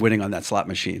My odds of winning on that slot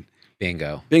machine.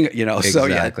 Bingo. So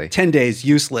Exactly. yeah, 10 days,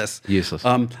 useless. Useless.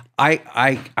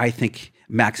 I think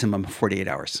maximum 48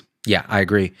 hours. Yeah, I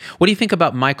agree. What do you think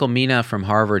about Michael Mina from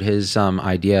Harvard, his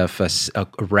idea of a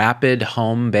rapid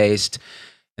home-based,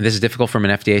 and this is difficult from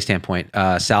an FDA standpoint,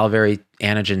 salivary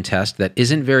antigen test that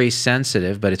isn't very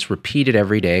sensitive, but it's repeated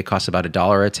every day. It costs about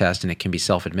 $1 a test, and it can be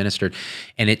self-administered.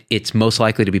 And it's most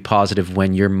likely to be positive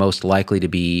when you're most likely to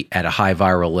be at a high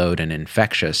viral load and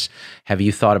infectious. Have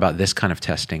you thought about this kind of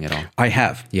testing at all? I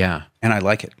have. Yeah. And I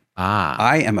like it. Ah.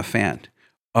 I am a fan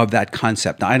of that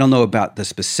concept. Now, I don't know about the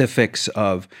specifics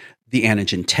of the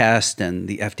antigen test and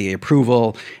the FDA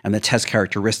approval and the test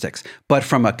characteristics, but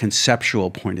from a conceptual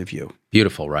point of view,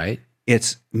 Beautiful, right?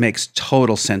 it makes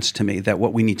total sense to me that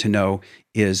what we need to know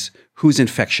is who's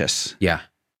infectious Yeah.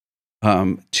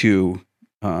 to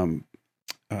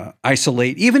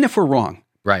isolate, even if we're wrong,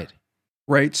 Right.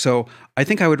 right? So I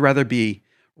think I would rather be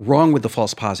wrong with the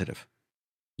false positive.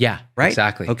 Yeah. Right?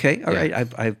 Exactly. Okay. All Yeah.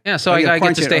 right. So I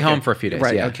get to stay home for a few days.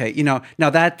 Right. Yeah. Okay. Now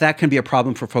that can be a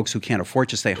problem for folks who can't afford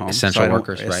to stay home. Essential So I don't-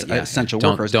 workers, right? Yeah. Essential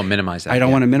Don't- workers. Don't minimize that. I don't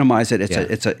yeah. want to minimize it. Yeah.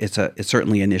 It's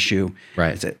certainly an issue.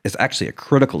 Right. It's actually a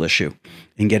critical issue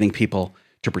in getting people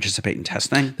to participate in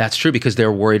testing. That's true because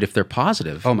they're worried if they're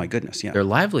positive, Oh my goodness. Yeah. their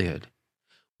livelihood.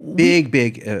 Big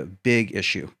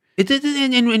issue.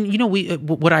 And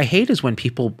what I hate is when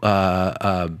people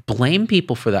blame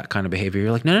people for that kind of behavior.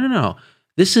 You're like, no.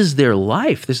 This is their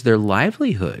life. This is their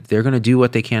livelihood. They're going to do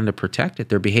what they can to protect it.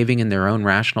 They're behaving in their own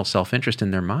rational self-interest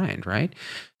in their mind, right?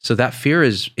 So that fear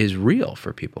is real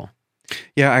for people.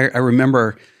 Yeah. I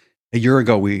remember a year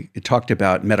ago we talked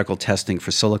about medical testing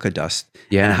for silica dust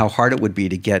Yeah. and how hard it would be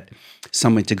to get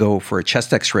someone to go for a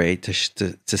chest X-ray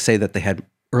to say that they had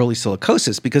early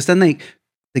silicosis, because then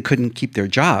they couldn't keep their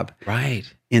job Right.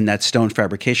 in that stone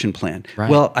fabrication plant. Right.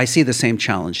 Well, I see the same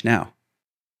challenge now.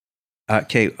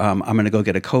 Okay, I'm going to go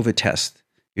get a COVID test.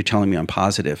 You're telling me I'm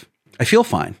positive. I feel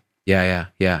fine. Yeah.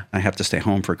 I have to stay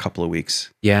home for a couple of weeks.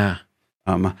 Yeah.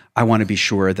 I want to be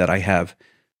sure that I have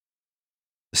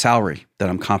the salary, that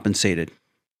I'm compensated.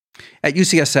 At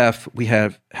UCSF, we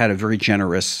have had a very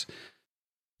generous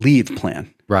leave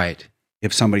plan Right.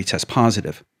 if somebody tests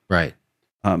positive. Right.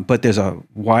 But there's a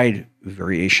wide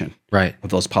variation Right. of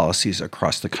those policies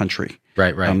across the country.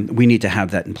 Right. We need to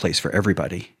have that in place for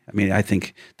everybody. I mean, I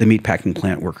think the meatpacking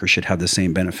plant workers should have the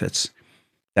same benefits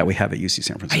that we have at UC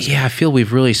San Francisco. Yeah, I feel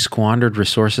we've really squandered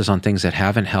resources on things that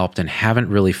haven't helped and haven't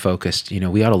really focused.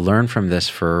 We ought to learn from this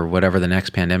for whatever the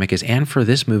next pandemic is and for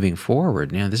this moving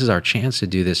forward. This is our chance to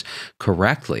do this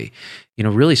correctly.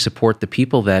 Really support the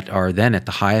people that are then at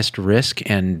the highest risk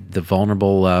and the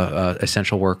vulnerable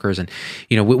essential workers. And,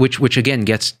 which again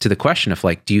gets to the question of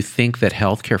do you think that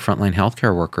frontline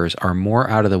healthcare workers are more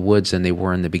out of the woods than they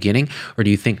were in the beginning? Or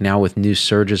do you think now with new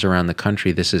surges around the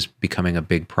country, this is becoming a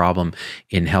big problem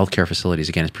in healthcare facilities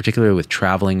again, particularly with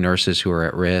traveling nurses who are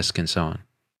at risk and so on?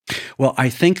 Well, I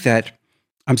think that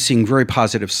I'm seeing very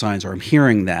positive signs, or I'm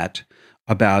hearing that,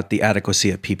 about the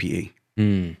adequacy of PPE.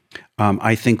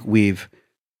 I think we've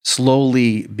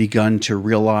slowly begun to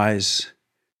realize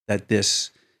that this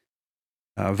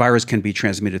virus can be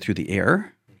transmitted through the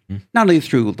air, not only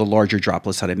through the larger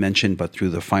droplets that I mentioned, but through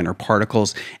the finer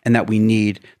particles, and that we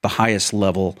need the highest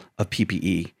level of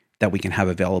PPE that we can have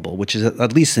available, which is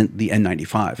at least in the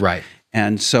N95. Right.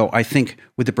 And so I think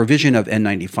with the provision of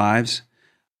N95s,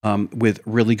 with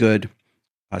really good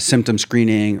symptom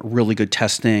screening, really good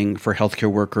testing for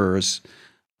healthcare workers,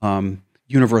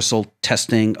 universal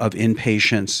testing of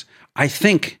inpatients, I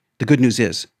think the good news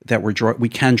is that we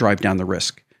can drive down the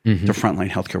risk to frontline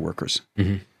healthcare workers.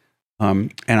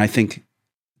 And I think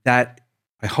that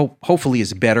hopefully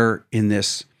is better in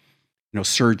this,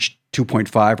 surge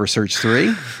 2.5 or surge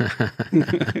 3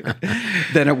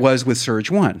 than it was with surge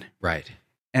 1. Right.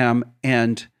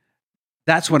 And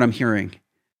that's what I'm hearing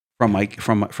from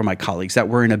my colleagues, that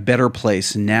we're in a better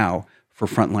place now for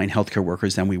frontline healthcare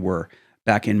workers than we were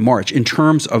back in March in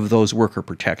terms of those worker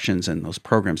protections and those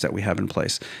programs that we have in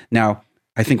place. Now,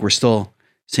 I think we're still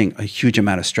seeing a huge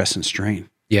amount of stress and strain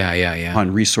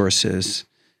on resources.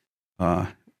 And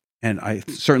I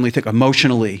certainly think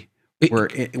emotionally,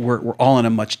 we're all in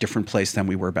a much different place than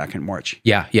we were back in March.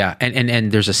 Yeah.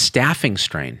 And there's a staffing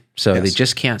strain. So Yes. they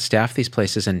just can't staff these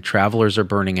places, and travelers are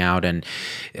burning out, and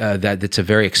that's a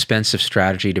very expensive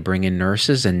strategy to bring in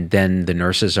nurses. And then the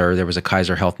nurses there was a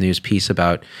Kaiser Health News piece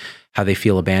about how they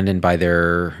feel abandoned by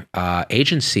their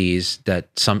agencies, that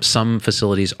some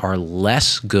facilities are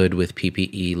less good with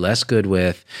PPE, less good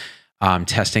with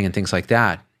testing and things like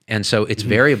that. And so it's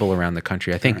variable around the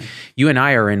country. I think you and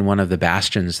I are in one of the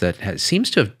bastions that seems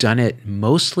to have done it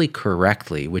mostly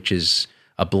correctly, which is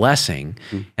a blessing.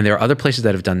 And there are other places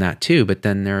that have done that too, but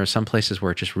then there are some places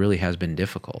where it just really has been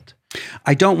difficult.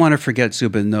 I don't want to forget,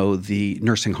 Zubin, though, the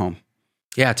nursing home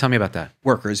Yeah, tell me about that.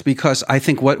 workers, because I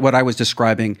think what I was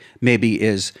describing maybe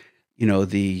is, the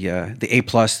A+,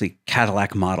 the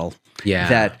Cadillac model. Yeah.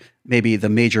 That maybe the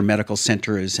major medical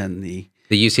centers and the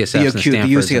UCSF, the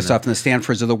UCSF and the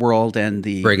Stanfords of the world, and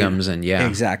the Brighams, and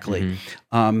exactly.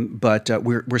 But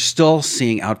we're still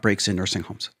seeing outbreaks in nursing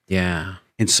homes. Yeah.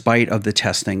 In spite of the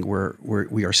testing,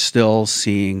 we are still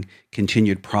seeing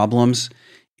continued problems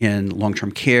in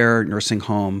long-term care, nursing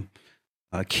home,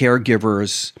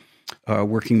 caregivers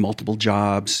working multiple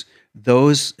jobs.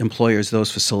 Those employers,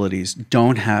 those facilities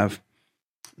don't have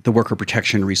the worker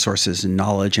protection resources and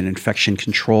knowledge and infection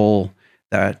control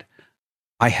that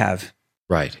I have.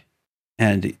 Right.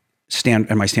 And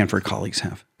my Stanford colleagues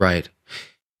have. Right.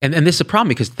 And this is a problem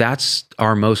because that's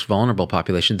our most vulnerable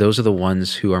population. Those are the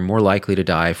ones who are more likely to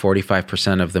die.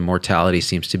 45% of the mortality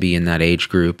seems to be in that age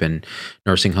group, and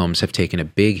nursing homes have taken a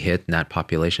big hit, and that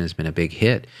population has been a big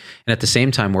hit. And at the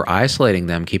same time, we're isolating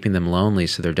them, keeping them lonely,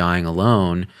 so they're dying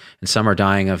alone. And some are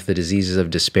dying of the diseases of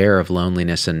despair, of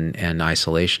loneliness and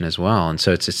isolation as well. And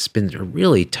so it's been a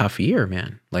really tough year,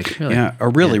 man.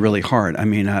 Really hard. I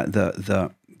mean,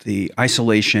 the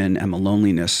isolation and the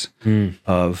loneliness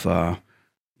of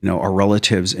our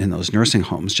relatives in those nursing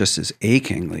homes just is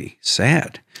achingly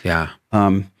sad. Yeah.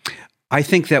 I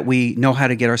think that we know how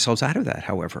to get ourselves out of that,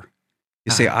 however.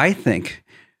 I think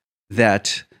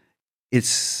that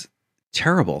it's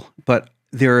terrible, but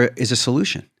there is a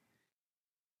solution.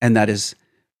 And that is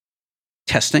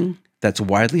testing that's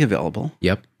widely available.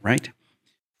 Yep. Right?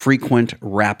 Frequent,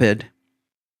 rapid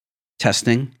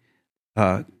testing.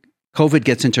 COVID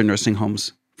gets into nursing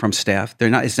homes from staff.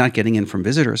 It's not getting in from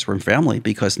visitors, from family,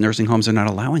 because nursing homes are not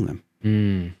allowing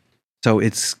them. So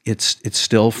it's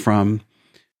still from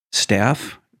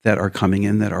staff that are coming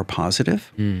in that are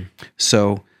positive.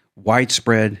 So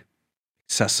widespread,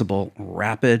 accessible,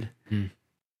 rapid,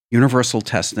 universal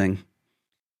testing,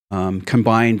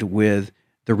 combined with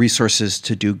the resources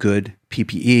to do good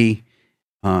PPE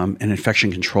and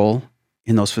infection control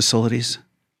in those facilities,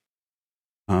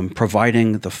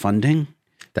 providing the funding.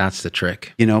 That's the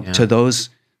trick. To those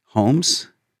homes,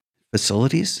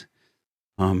 facilities.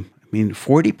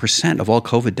 40% of all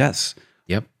COVID deaths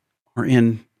Yep.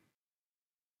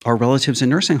 are relatives in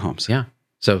nursing homes. Yeah.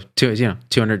 So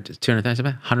 200,000,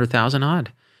 100,000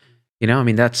 odd. I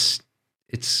mean,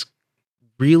 it's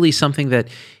really something that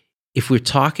if we're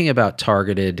talking about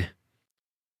targeted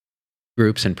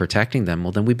groups and protecting them,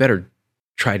 well, then we better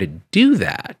try to do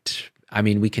that. I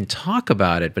mean, we can talk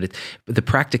about it, but the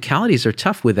practicalities are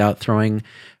tough without throwing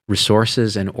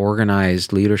resources and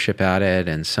organized leadership at it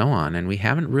and so on. And we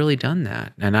haven't really done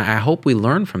that. And I hope we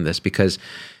learn from this because,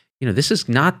 this is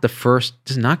not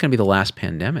going to be the last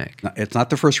pandemic. It's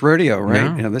not the first rodeo,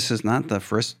 right? No. This is not the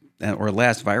first or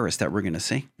last virus that we're going to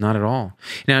see. Not at all.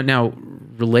 Now,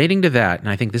 relating to that, and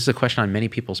I think this is a question on many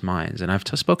people's minds, and I've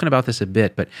spoken about this a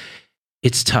bit, but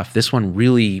it's tough. This one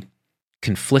really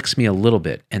conflicts me a little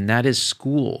bit, and that is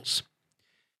schools.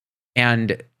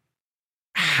 And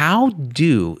how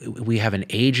do we have an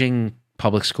aging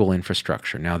public school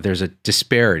infrastructure? Now, there's a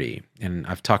disparity, and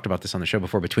I've talked about this on the show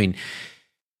before, between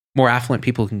more affluent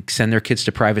people who can send their kids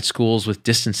to private schools with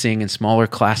distancing and smaller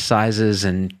class sizes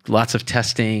and lots of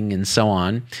testing and so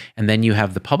on. And then you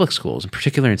have the public schools, in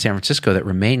particular in San Francisco, that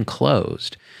remain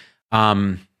closed.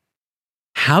 How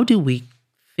do we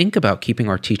think about keeping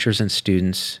our teachers and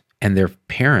students and their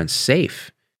parents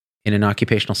safe in an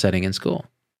occupational setting in school?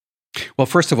 Well,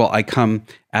 first of all, I come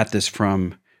at this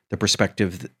from the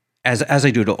perspective, as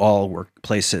I do to all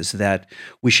workplaces, that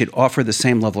we should offer the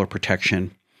same level of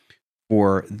protection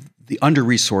for the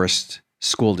under-resourced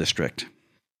school district,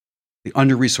 the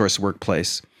under-resourced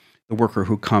workplace, the worker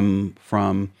who come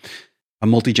from a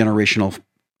multi-generational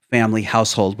family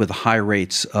household with high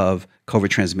rates of COVID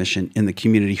transmission in the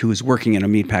community who is working in a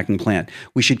meatpacking plant.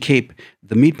 We should keep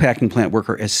the meatpacking plant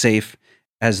worker as safe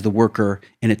as the worker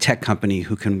in a tech company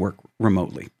who can work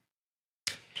remotely.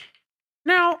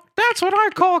 Now, that's what I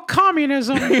call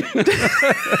communism.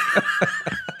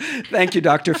 Thank you,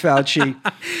 Dr. Fauci.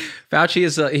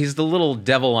 Fauci he's the little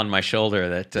devil on my shoulder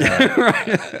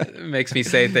that makes me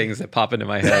say things that pop into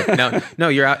my head. No,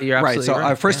 you're absolutely right. So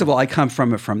right. First of all, I come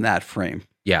from that frame.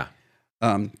 Yeah.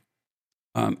 And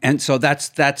so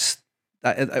that's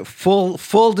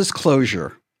full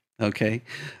disclosure. Okay.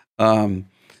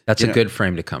 That's a good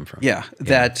frame to come from. Yeah.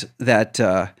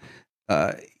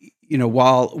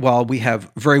 While we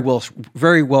have very well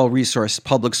resourced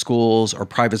public schools or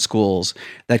private schools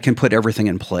that can put everything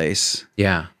in place.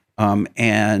 Yeah.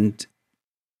 And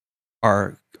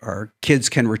our kids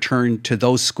can return to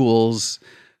those schools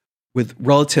with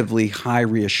relatively high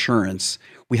reassurance.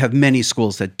 We have many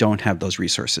schools that don't have those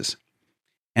resources.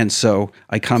 And so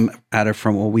I come at it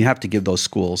from, well, we have to give those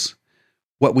schools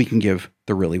what we can give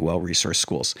the really well-resourced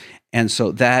schools. And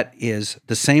so that is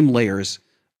the same layers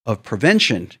of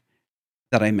prevention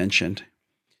that I mentioned.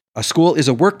 A school is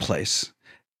a workplace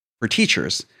for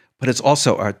teachers, but it's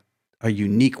also a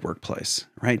unique workplace,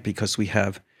 right? Because we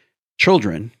have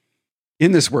children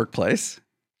in this workplace.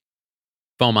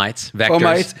 Fomites, vectors.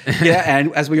 Fomites, yeah,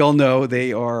 and as we all know,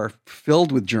 they are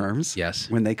filled with germs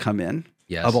when they come in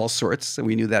of all sorts. So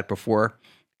we knew that before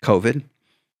COVID.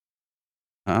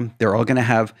 They're all going to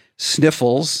have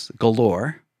sniffles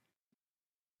galore,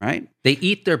 right? They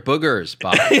eat their boogers,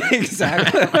 Bob.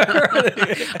 Exactly.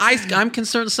 I'm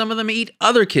concerned some of them eat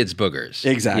other kids' boogers.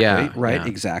 Exactly, Yeah.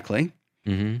 Exactly.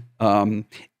 Mm-hmm.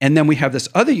 And then we have this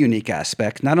other unique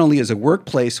aspect, not only as a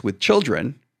workplace with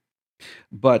children,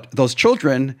 but those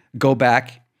children go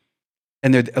back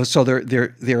and they're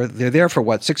there for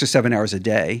what, 6 or 7 hours a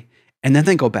day. And then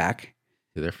they go back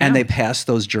and they pass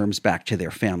those germs back to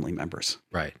their family members.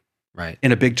 Right.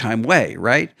 In a big time way,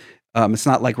 right? It's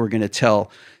not like we're going to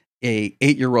tell a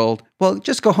 8-year-old, well,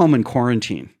 just go home and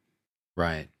quarantine.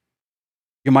 Right.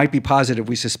 You might be positive.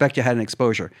 We suspect you had an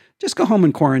exposure. Just go home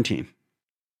and quarantine.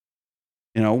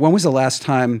 When was the last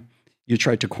time you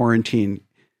tried to quarantine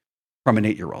from an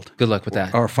 8-year-old? Good luck with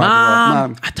that. Or a 5-year-old.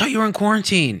 Mom, I thought you were in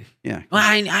quarantine. Yeah.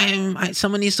 Well,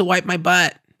 someone needs to wipe my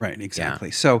butt. Right, exactly.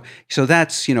 Yeah. So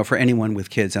that's, for anyone with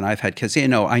kids, and I've had kids,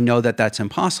 I know that that's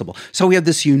impossible. So we have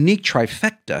this unique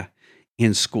trifecta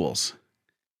in schools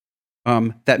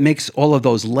that makes all of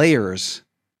those layers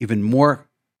even more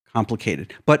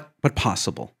complicated, but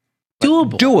possible.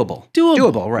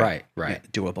 Doable, right. Right. Yeah,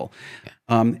 doable.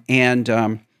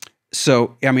 Yeah.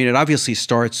 So, it obviously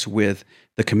starts with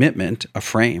the commitment, a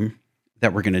frame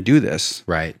that we're going to do this.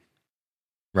 Right.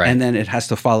 And then it has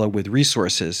to follow with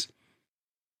resources,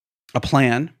 a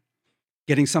plan,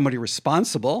 getting somebody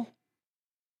responsible.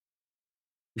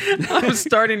 I'm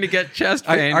starting to get chest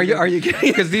pain. Are you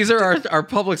getting? Because these are our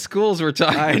public schools we're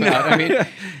talking about. I mean,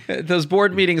 those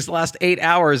board meetings last 8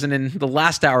 hours, and in the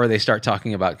last hour they start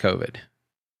talking about COVID.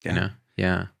 Yeah.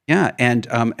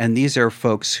 And these are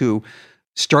folks who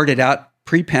started out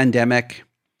pre-pandemic,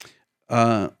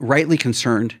 rightly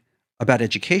concerned about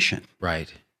education.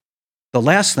 Right. The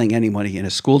last thing anybody in a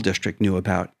school district knew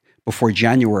about before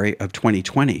January of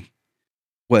 2020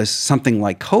 was something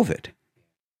like COVID.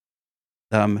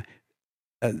 The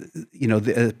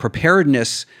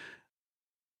preparedness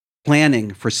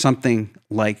planning for something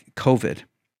like COVID,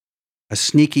 a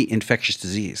sneaky infectious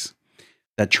disease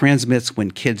that transmits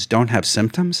when kids don't have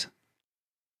symptoms.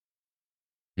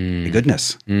 My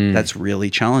goodness, that's really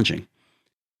challenging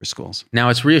for schools. Now,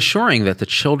 it's reassuring that the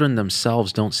children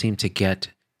themselves don't seem to get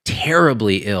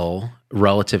terribly ill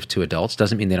relative to adults.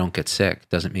 Doesn't mean they don't get sick.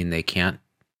 Doesn't mean they can't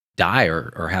die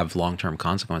or have long-term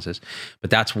consequences. But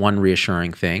that's one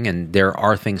reassuring thing. And there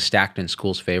are things stacked in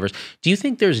schools' favors. Do you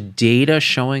think there's data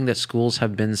showing that schools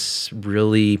have been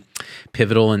really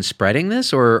pivotal in spreading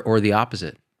this, or the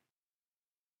opposite?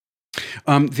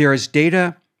 There is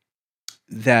data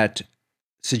that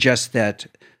suggests that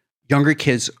younger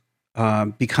kids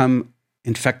become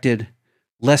infected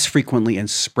less frequently and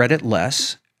spread it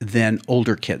less than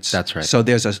older kids. That's right. So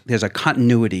there's a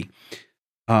continuity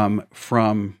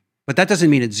but that doesn't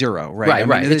mean it's zero, right?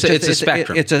 Right. It's a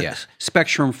spectrum. It's a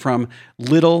spectrum from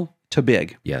little to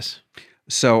big. Yes.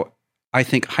 So I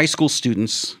think high school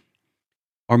students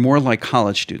are more like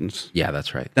college students. Yeah,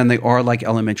 that's right. Than they are like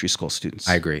elementary school students.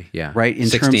 I agree. Yeah. Right.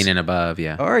 16 and above.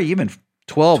 Yeah. Or even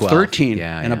 12 13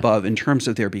 yeah, and above in terms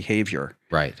of their behavior.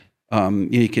 Right.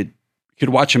 You could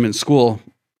watch them in school.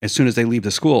 As soon as they leave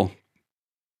the school,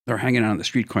 they're hanging out on the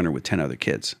street corner with 10 other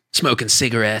kids. Smoking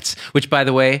cigarettes, which, by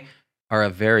the way, are a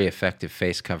very effective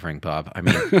face covering, Bob. I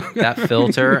mean, that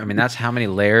filter, that's how many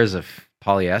layers of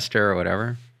polyester or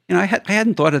whatever. I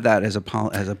hadn't thought of that as a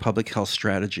public health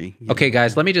strategy. Okay,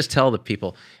 guys, let me just tell the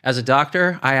people. As a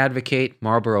doctor, I advocate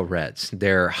Marlboro Reds.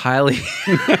 They're highly...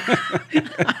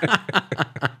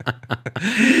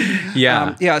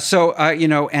 Yeah. So,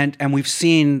 and we've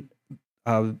seen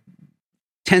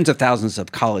tens of thousands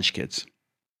of college kids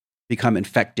become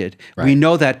infected. Right. We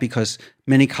know that because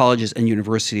many colleges and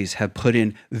universities have put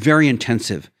in very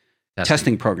intensive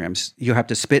testing programs. You have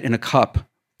to spit in a cup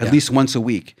at least once a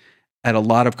week at a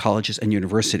lot of colleges and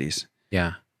universities.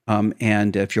 Yeah.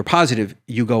 And if you're positive,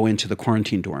 you go into the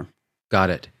quarantine dorm. Got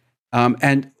it.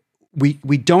 And we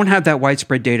don't have that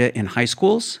widespread data in high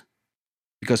schools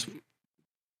because,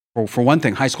 for one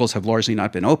thing, high schools have largely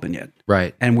not been open yet.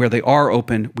 Right. And where they are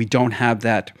open, we don't have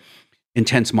that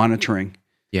intense monitoring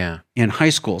in high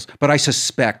schools. But I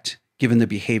suspect, given the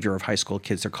behavior of high school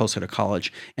kids, they're closer to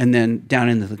college. And then down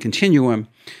into the continuum,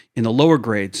 in the lower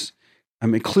grades,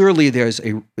 clearly there's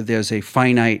a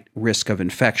finite risk of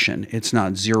infection. It's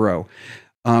not zero.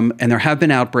 And there have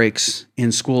been outbreaks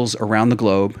in schools around the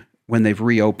globe when they've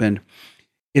reopened.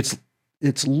 It's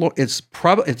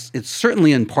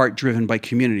certainly in part driven by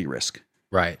community risk.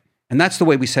 Right. And that's the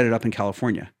way we set it up in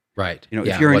California. Right.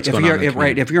 If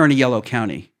you're in a yellow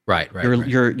county,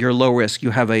 you're low risk. You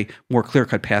have a more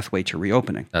clear-cut pathway to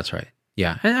reopening. That's right.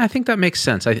 Yeah, and I think that makes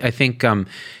sense. I think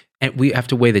and we have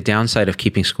to weigh the downside of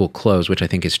keeping school closed, which I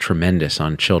think is tremendous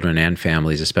on children and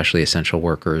families, especially essential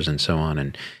workers and so on.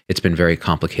 And it's been very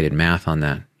complicated math on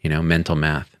that. Mental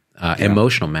math,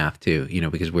 emotional math too.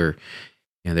 Because we're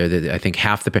I think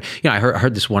half the I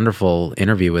heard this wonderful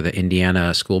interview with an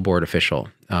Indiana school board official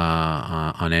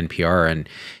on NPR, and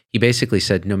he basically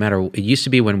said, no matter, it used to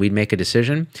be when we'd make a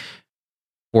decision,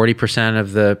 40%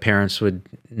 of the parents would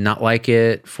not like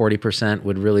it, 40%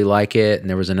 would really like it, and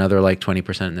there was another like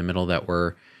 20% in the middle that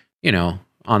were,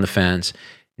 on the fence.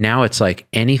 Now it's like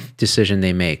any decision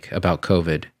they make about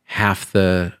COVID, half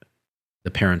the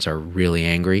parents are really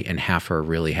angry and half are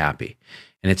really happy.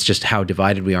 And it's just how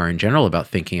divided we are in general about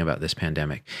thinking about this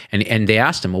pandemic. And they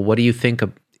asked him, well, what do you think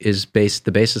is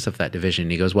the basis of that division?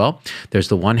 And he goes, well, there's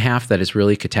the one half that is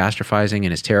really catastrophizing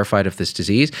and is terrified of this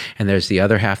disease, and there's the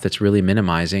other half that's really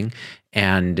minimizing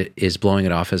and is blowing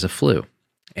it off as a flu.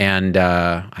 And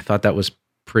I thought that was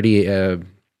pretty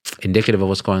indicative of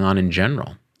what's going on in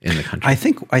general in the country. I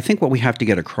think what we have to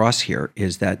get across here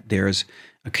is that there's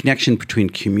a connection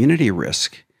between community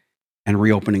risk and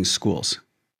reopening schools.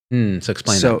 So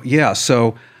explain that.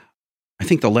 So I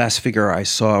think the last figure I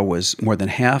saw was more than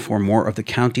half or more of the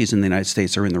counties in the United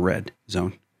States are in the red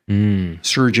zone.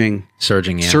 Surging,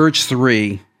 yeah. Surge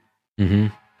 3,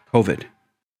 COVID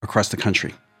across the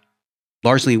country,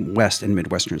 largely West and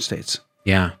Midwestern states.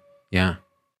 Yeah.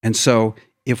 And so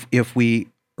if we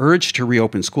urge to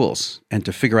reopen schools and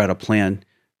to figure out a plan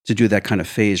to do that kind of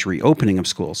phased reopening of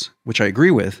schools, which I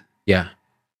agree with,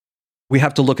 we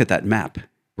have to look at that map.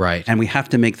 Right. And we have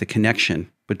to make the connection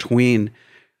between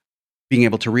being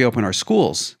able to reopen our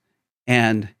schools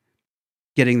and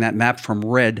getting that map from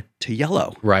red to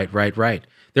yellow. Right.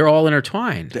 They're all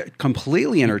intertwined. They're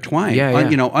completely intertwined. Yeah, yeah.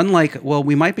 You know, unlike, well,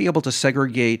 we might be able to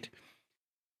segregate,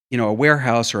 you know, a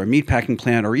warehouse or a meatpacking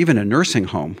plant or even a nursing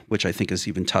home, which I think is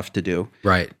even tough to do.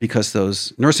 Right. Because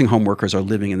those nursing home workers are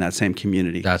living in that same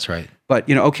community. That's right. But,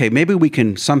 you know, okay, maybe we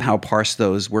can somehow parse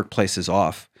those workplaces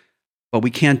off, but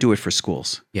we can't do it for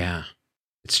schools. Yeah.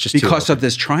 It's just Because of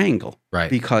this triangle. Right.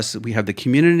 Because we have the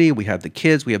community, we have the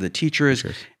kids, we have the teachers,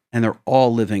 and they're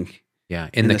all living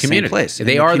in the community. same place.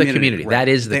 They are the community. Right. That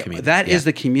is the community. That is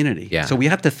the community. Yeah. So we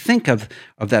have to think of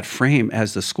that frame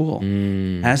as the school,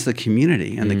 as the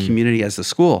community, and the community as the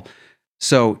school.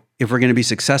 So if we're going to be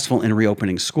successful in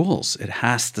reopening schools, it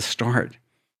has to start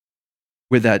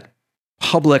with that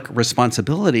public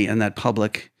responsibility and that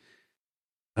public,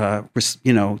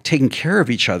 you know, taking care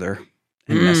of each other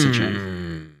and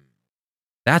messaging.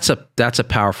 That's a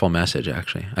powerful message,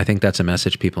 actually. I think that's a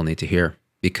message people need to hear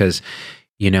because,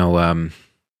 you know,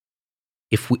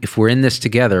 if we're in this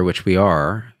together, which we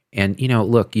are, and, you know,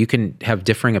 look, you can have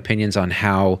differing opinions on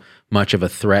how much of a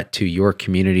threat to your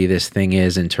community this thing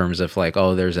is in terms of like,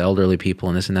 oh, there's elderly people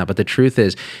and this and that. But the truth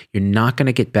is, you're not going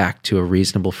to get back to a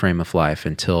reasonable frame of life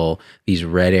until these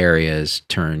red areas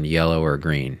turn yellow or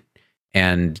green.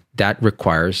 And that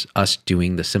requires us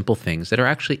doing the simple things that are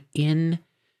actually in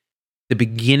the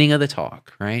beginning of the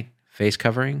talk, right? Face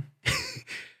covering,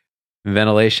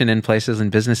 ventilation in places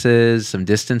and businesses, some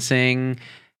distancing,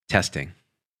 testing.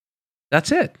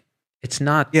 That's it. It's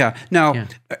not. Yeah. Now,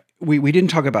 we didn't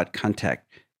talk about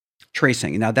contact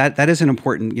tracing. Now, that is an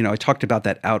important, you know, I talked about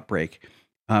that outbreak.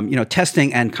 You know,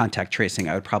 testing and contact tracing,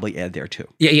 I would probably add there too.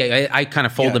 Yeah. I kind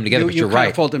of fold them together, but you're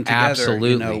right. Fold them together.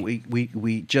 Absolutely. You know,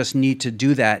 we just need to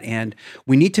do that, and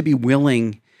we need to be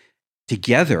willing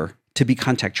together to be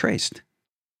contact traced.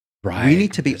 Right. We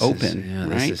need to be This open.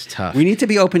 Right. This is tough. We need to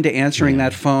be open to answering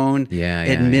that phone.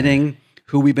 Admitting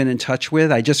who we've been in touch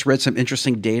with. I just read some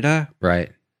interesting data.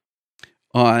 Right.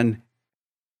 On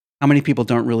how many people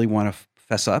don't really want to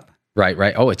fess up.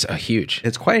 Right. Oh, it's huge.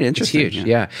 It's quite interesting. It's huge.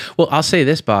 Yeah. Well, I'll say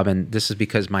this, Bob, and this is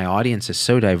because my audience is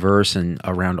so diverse and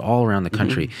all around the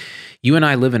country. You and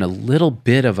I live in a little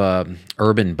bit of a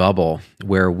urban bubble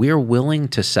where we're willing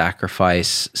to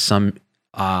sacrifice some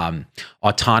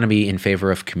autonomy in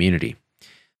favor of community.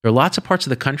 There are lots of parts of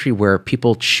the country where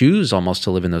people choose almost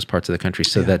to live in those parts of the country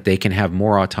so that they can have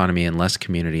more autonomy and less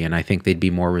community. And I think they'd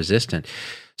be more resistant.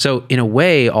 So in a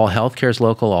way, all healthcare is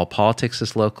local, all politics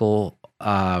is local.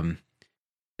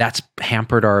 That's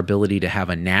hampered our ability to have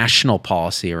a national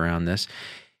policy around this,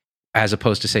 as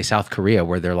opposed to, say, South Korea,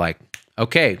 where they're like,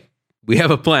 okay, we have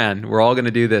a plan. We're all going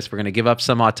to do this. We're going to give up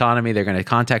some autonomy. They're going to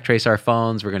contact trace our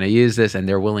phones. We're going to use this, and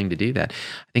they're willing to do that.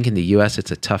 I think in the U.S.,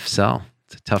 it's a tough sell.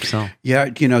 It's a tough sell. Yeah,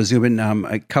 you know, Zubin,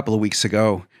 a couple of weeks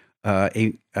ago,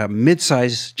 a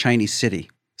mid-sized Chinese city,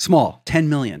 small, 10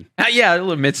 million. Yeah, a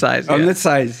little mid-sized. A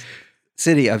mid-sized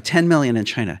city of 10 million in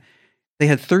China. They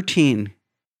had 13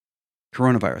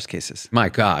 coronavirus cases. My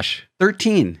gosh.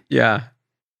 13. Yeah.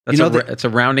 That's it's a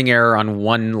rounding error on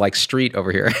one like street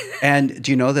over here. And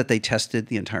do you know that they tested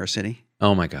the entire city?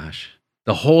 Oh my gosh.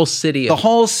 The whole city. The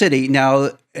whole city.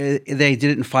 Now, they did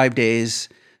it in 5 days.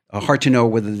 Hard to know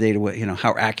whether the data, you know,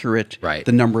 how accurate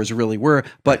the numbers really were.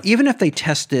 But even if they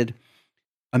tested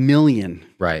 1 million,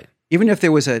 even if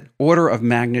there was an order of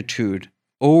magnitude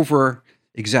over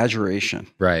exaggeration,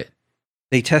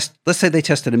 let's say they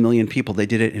tested 1 million people. They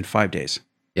did it in 5 days.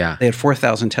 Yeah. They had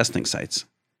 4,000 testing sites.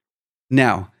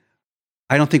 Now,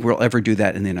 I don't think we'll ever do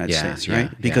that in the United States,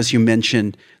 right? Because you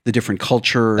mentioned the different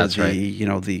culture, you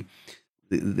know, the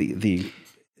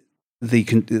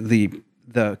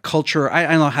culture. I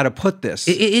don't know how to put this.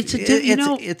 It's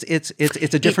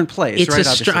a different place,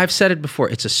 right? I've said it before.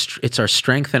 It's our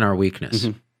strength and our weakness.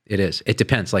 Mm-hmm. It is. It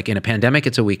depends. Like in a pandemic,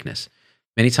 it's a weakness.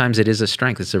 Many times it is a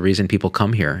strength. It's the reason people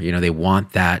come here. You know, they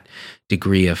want that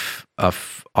degree of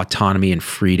autonomy and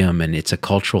freedom, and it's a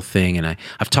cultural thing. And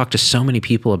I've talked to so many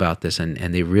people about this, and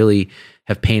they really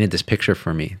have painted this picture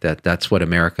for me that that's what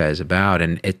America is about.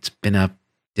 And it's been a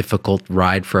difficult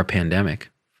ride for a pandemic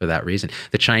for that reason.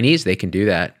 The Chinese, they can do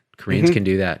that. Koreans can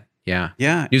do that. Yeah.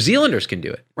 Yeah. New Zealanders can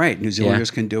do it. Right. New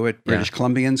Zealanders can do it. British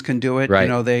Columbians can do it. Right. You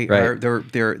know,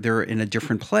 they're in a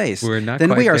different place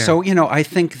than we are. There. So, you know, I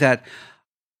think that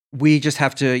we just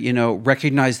have to, you know,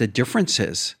 recognize the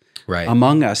differences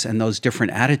among us and those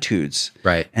different attitudes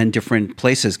and different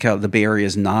places. The Bay Area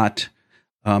is not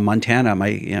Montana.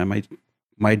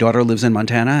 My daughter lives in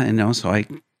Montana, and, you know, so I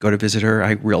go to visit her.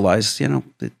 I realize, you know,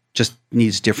 it just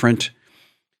needs different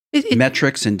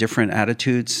metrics and different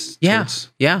attitudes. Yeah.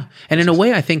 And in a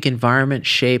way, I think environment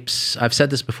shapes, I've said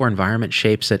this before, environment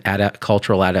shapes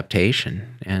cultural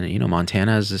adaptation. And, you know,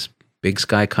 Montana is this big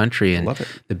sky country, and love it.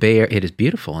 The Bay Area, it is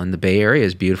beautiful, and the Bay Area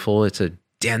is beautiful. It's a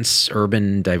dense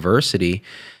urban diversity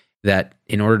that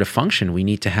in order to function, we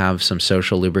need to have some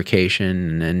social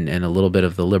lubrication and a little bit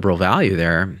of the liberal value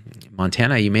there.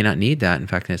 Montana, you may not need that. In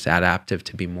fact, it's adaptive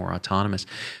to be more autonomous.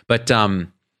 But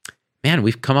man,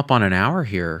 we've come up on an hour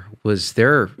here.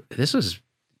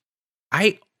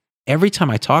 Every time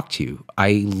I talk to you,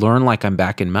 I learn like I'm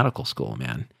back in medical school,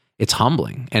 man. It's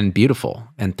humbling and beautiful.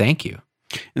 And thank you.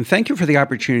 And thank you for the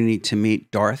opportunity to meet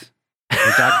Darth,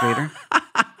 or Doc Vader.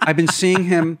 I've been seeing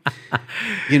him,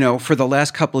 for the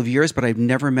last couple of years, but I've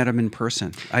never met him in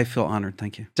person. I feel honored.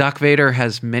 Thank you. Doc Vader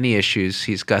has many issues.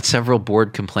 He's got several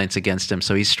board complaints against him,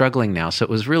 so he's struggling now. So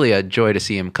it was really a joy to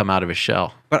see him come out of his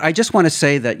shell. But I just want to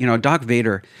say that, Doc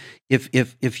Vader,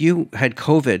 if you had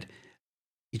COVID,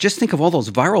 you just think of all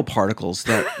those viral particles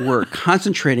that were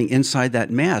concentrating inside that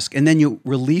mask, and then you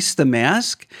release the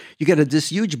mask, you get this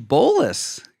huge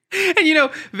bolus.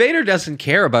 And Vader doesn't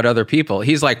care about other people.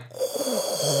 He's like,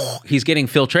 he's getting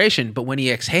filtration, but when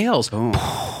he exhales, boom.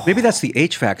 Maybe that's the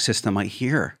HVAC system I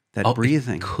hear, that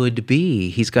breathing. It could be.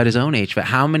 He's got his own HVAC.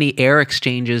 How many air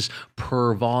exchanges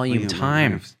per volume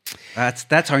time?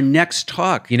 That's our next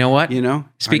talk. You know what?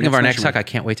 Speaking of our next talk, I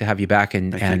can't wait to have you back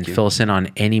and fill us in on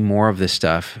any more of this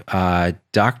stuff.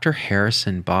 Dr.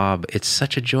 Harrison Bob, it's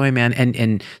such a joy, man.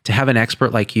 And to have an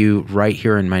expert like you right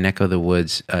here in my neck of the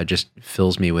woods just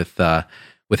fills me with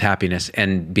happiness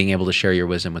and being able to share your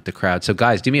wisdom with the crowd. So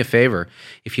guys, do me a favor.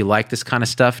 If you like this kind of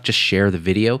stuff, just share the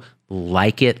video,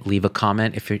 like it, leave a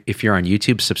comment. If you're on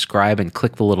YouTube, subscribe and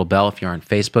click the little bell. If you're on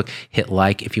Facebook, hit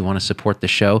like. If you want to support the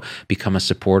show, become a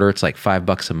supporter. It's like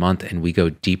 $5 a month, and we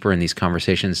go deeper in these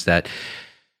conversations that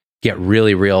get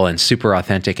really real and super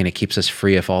authentic, and it keeps us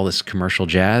free of all this commercial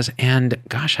jazz. And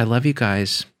gosh, I love you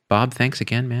guys. Bob, thanks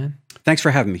again, man. Thanks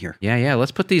for having me here. Yeah.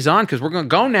 Let's put these on because we're going to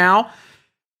go now.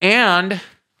 And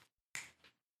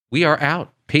we are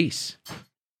out. Peace.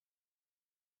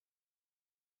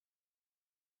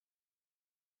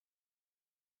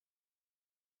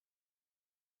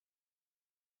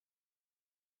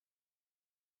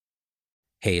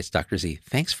 Hey, it's Dr. Z.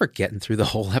 Thanks for getting through the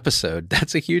whole episode.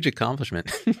 That's a huge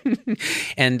accomplishment.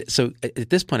 And so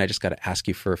at this point, I just got to ask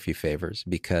you for a few favors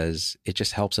because it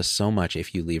just helps us so much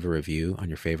if you leave a review on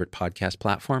your favorite podcast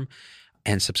platform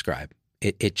and subscribe.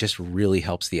 It just really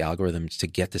helps the algorithms to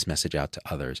get this message out to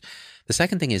others. The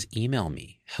second thing is email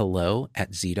me,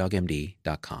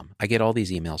 hello@zdogmd.com. I get all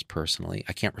these emails personally.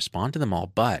 I can't respond to them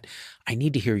all, but I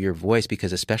need to hear your voice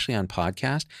because especially on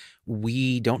podcast,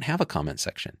 we don't have a comment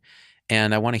section.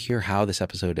 And I want to hear how this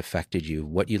episode affected you,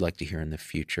 what you'd like to hear in the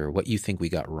future, what you think we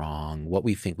got wrong, what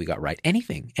we think we got right,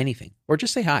 anything, or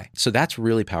just say hi. So that's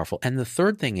really powerful. And the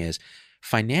third thing is,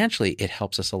 financially, it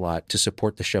helps us a lot to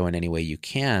support the show in any way you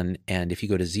can. And if you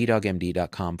go to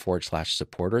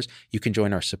zdogmd.com/supporters, you can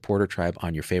join our supporter tribe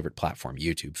on your favorite platform,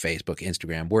 YouTube, Facebook,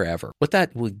 Instagram, wherever. What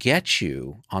that will get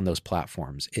you on those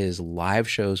platforms is live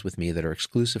shows with me that are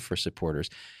exclusive for supporters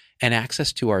and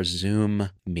access to our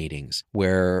Zoom meetings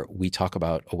where we talk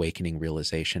about awakening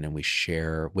realization and we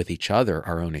share with each other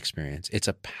our own experience. It's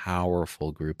a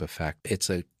powerful group effect. It's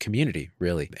a community,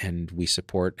 really. And we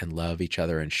support and love each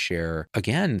other and share,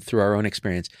 again, through our own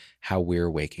experience, how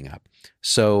we're waking up.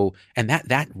 So, and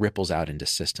that ripples out into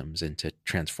systems, into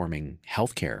transforming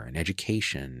healthcare and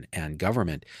education and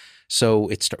government. So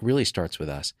it really starts with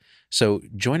us. So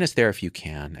join us there if you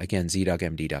can. Again,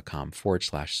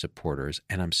 zdogmd.com/supporters.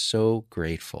 And I'm so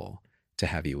grateful to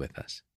have you with us.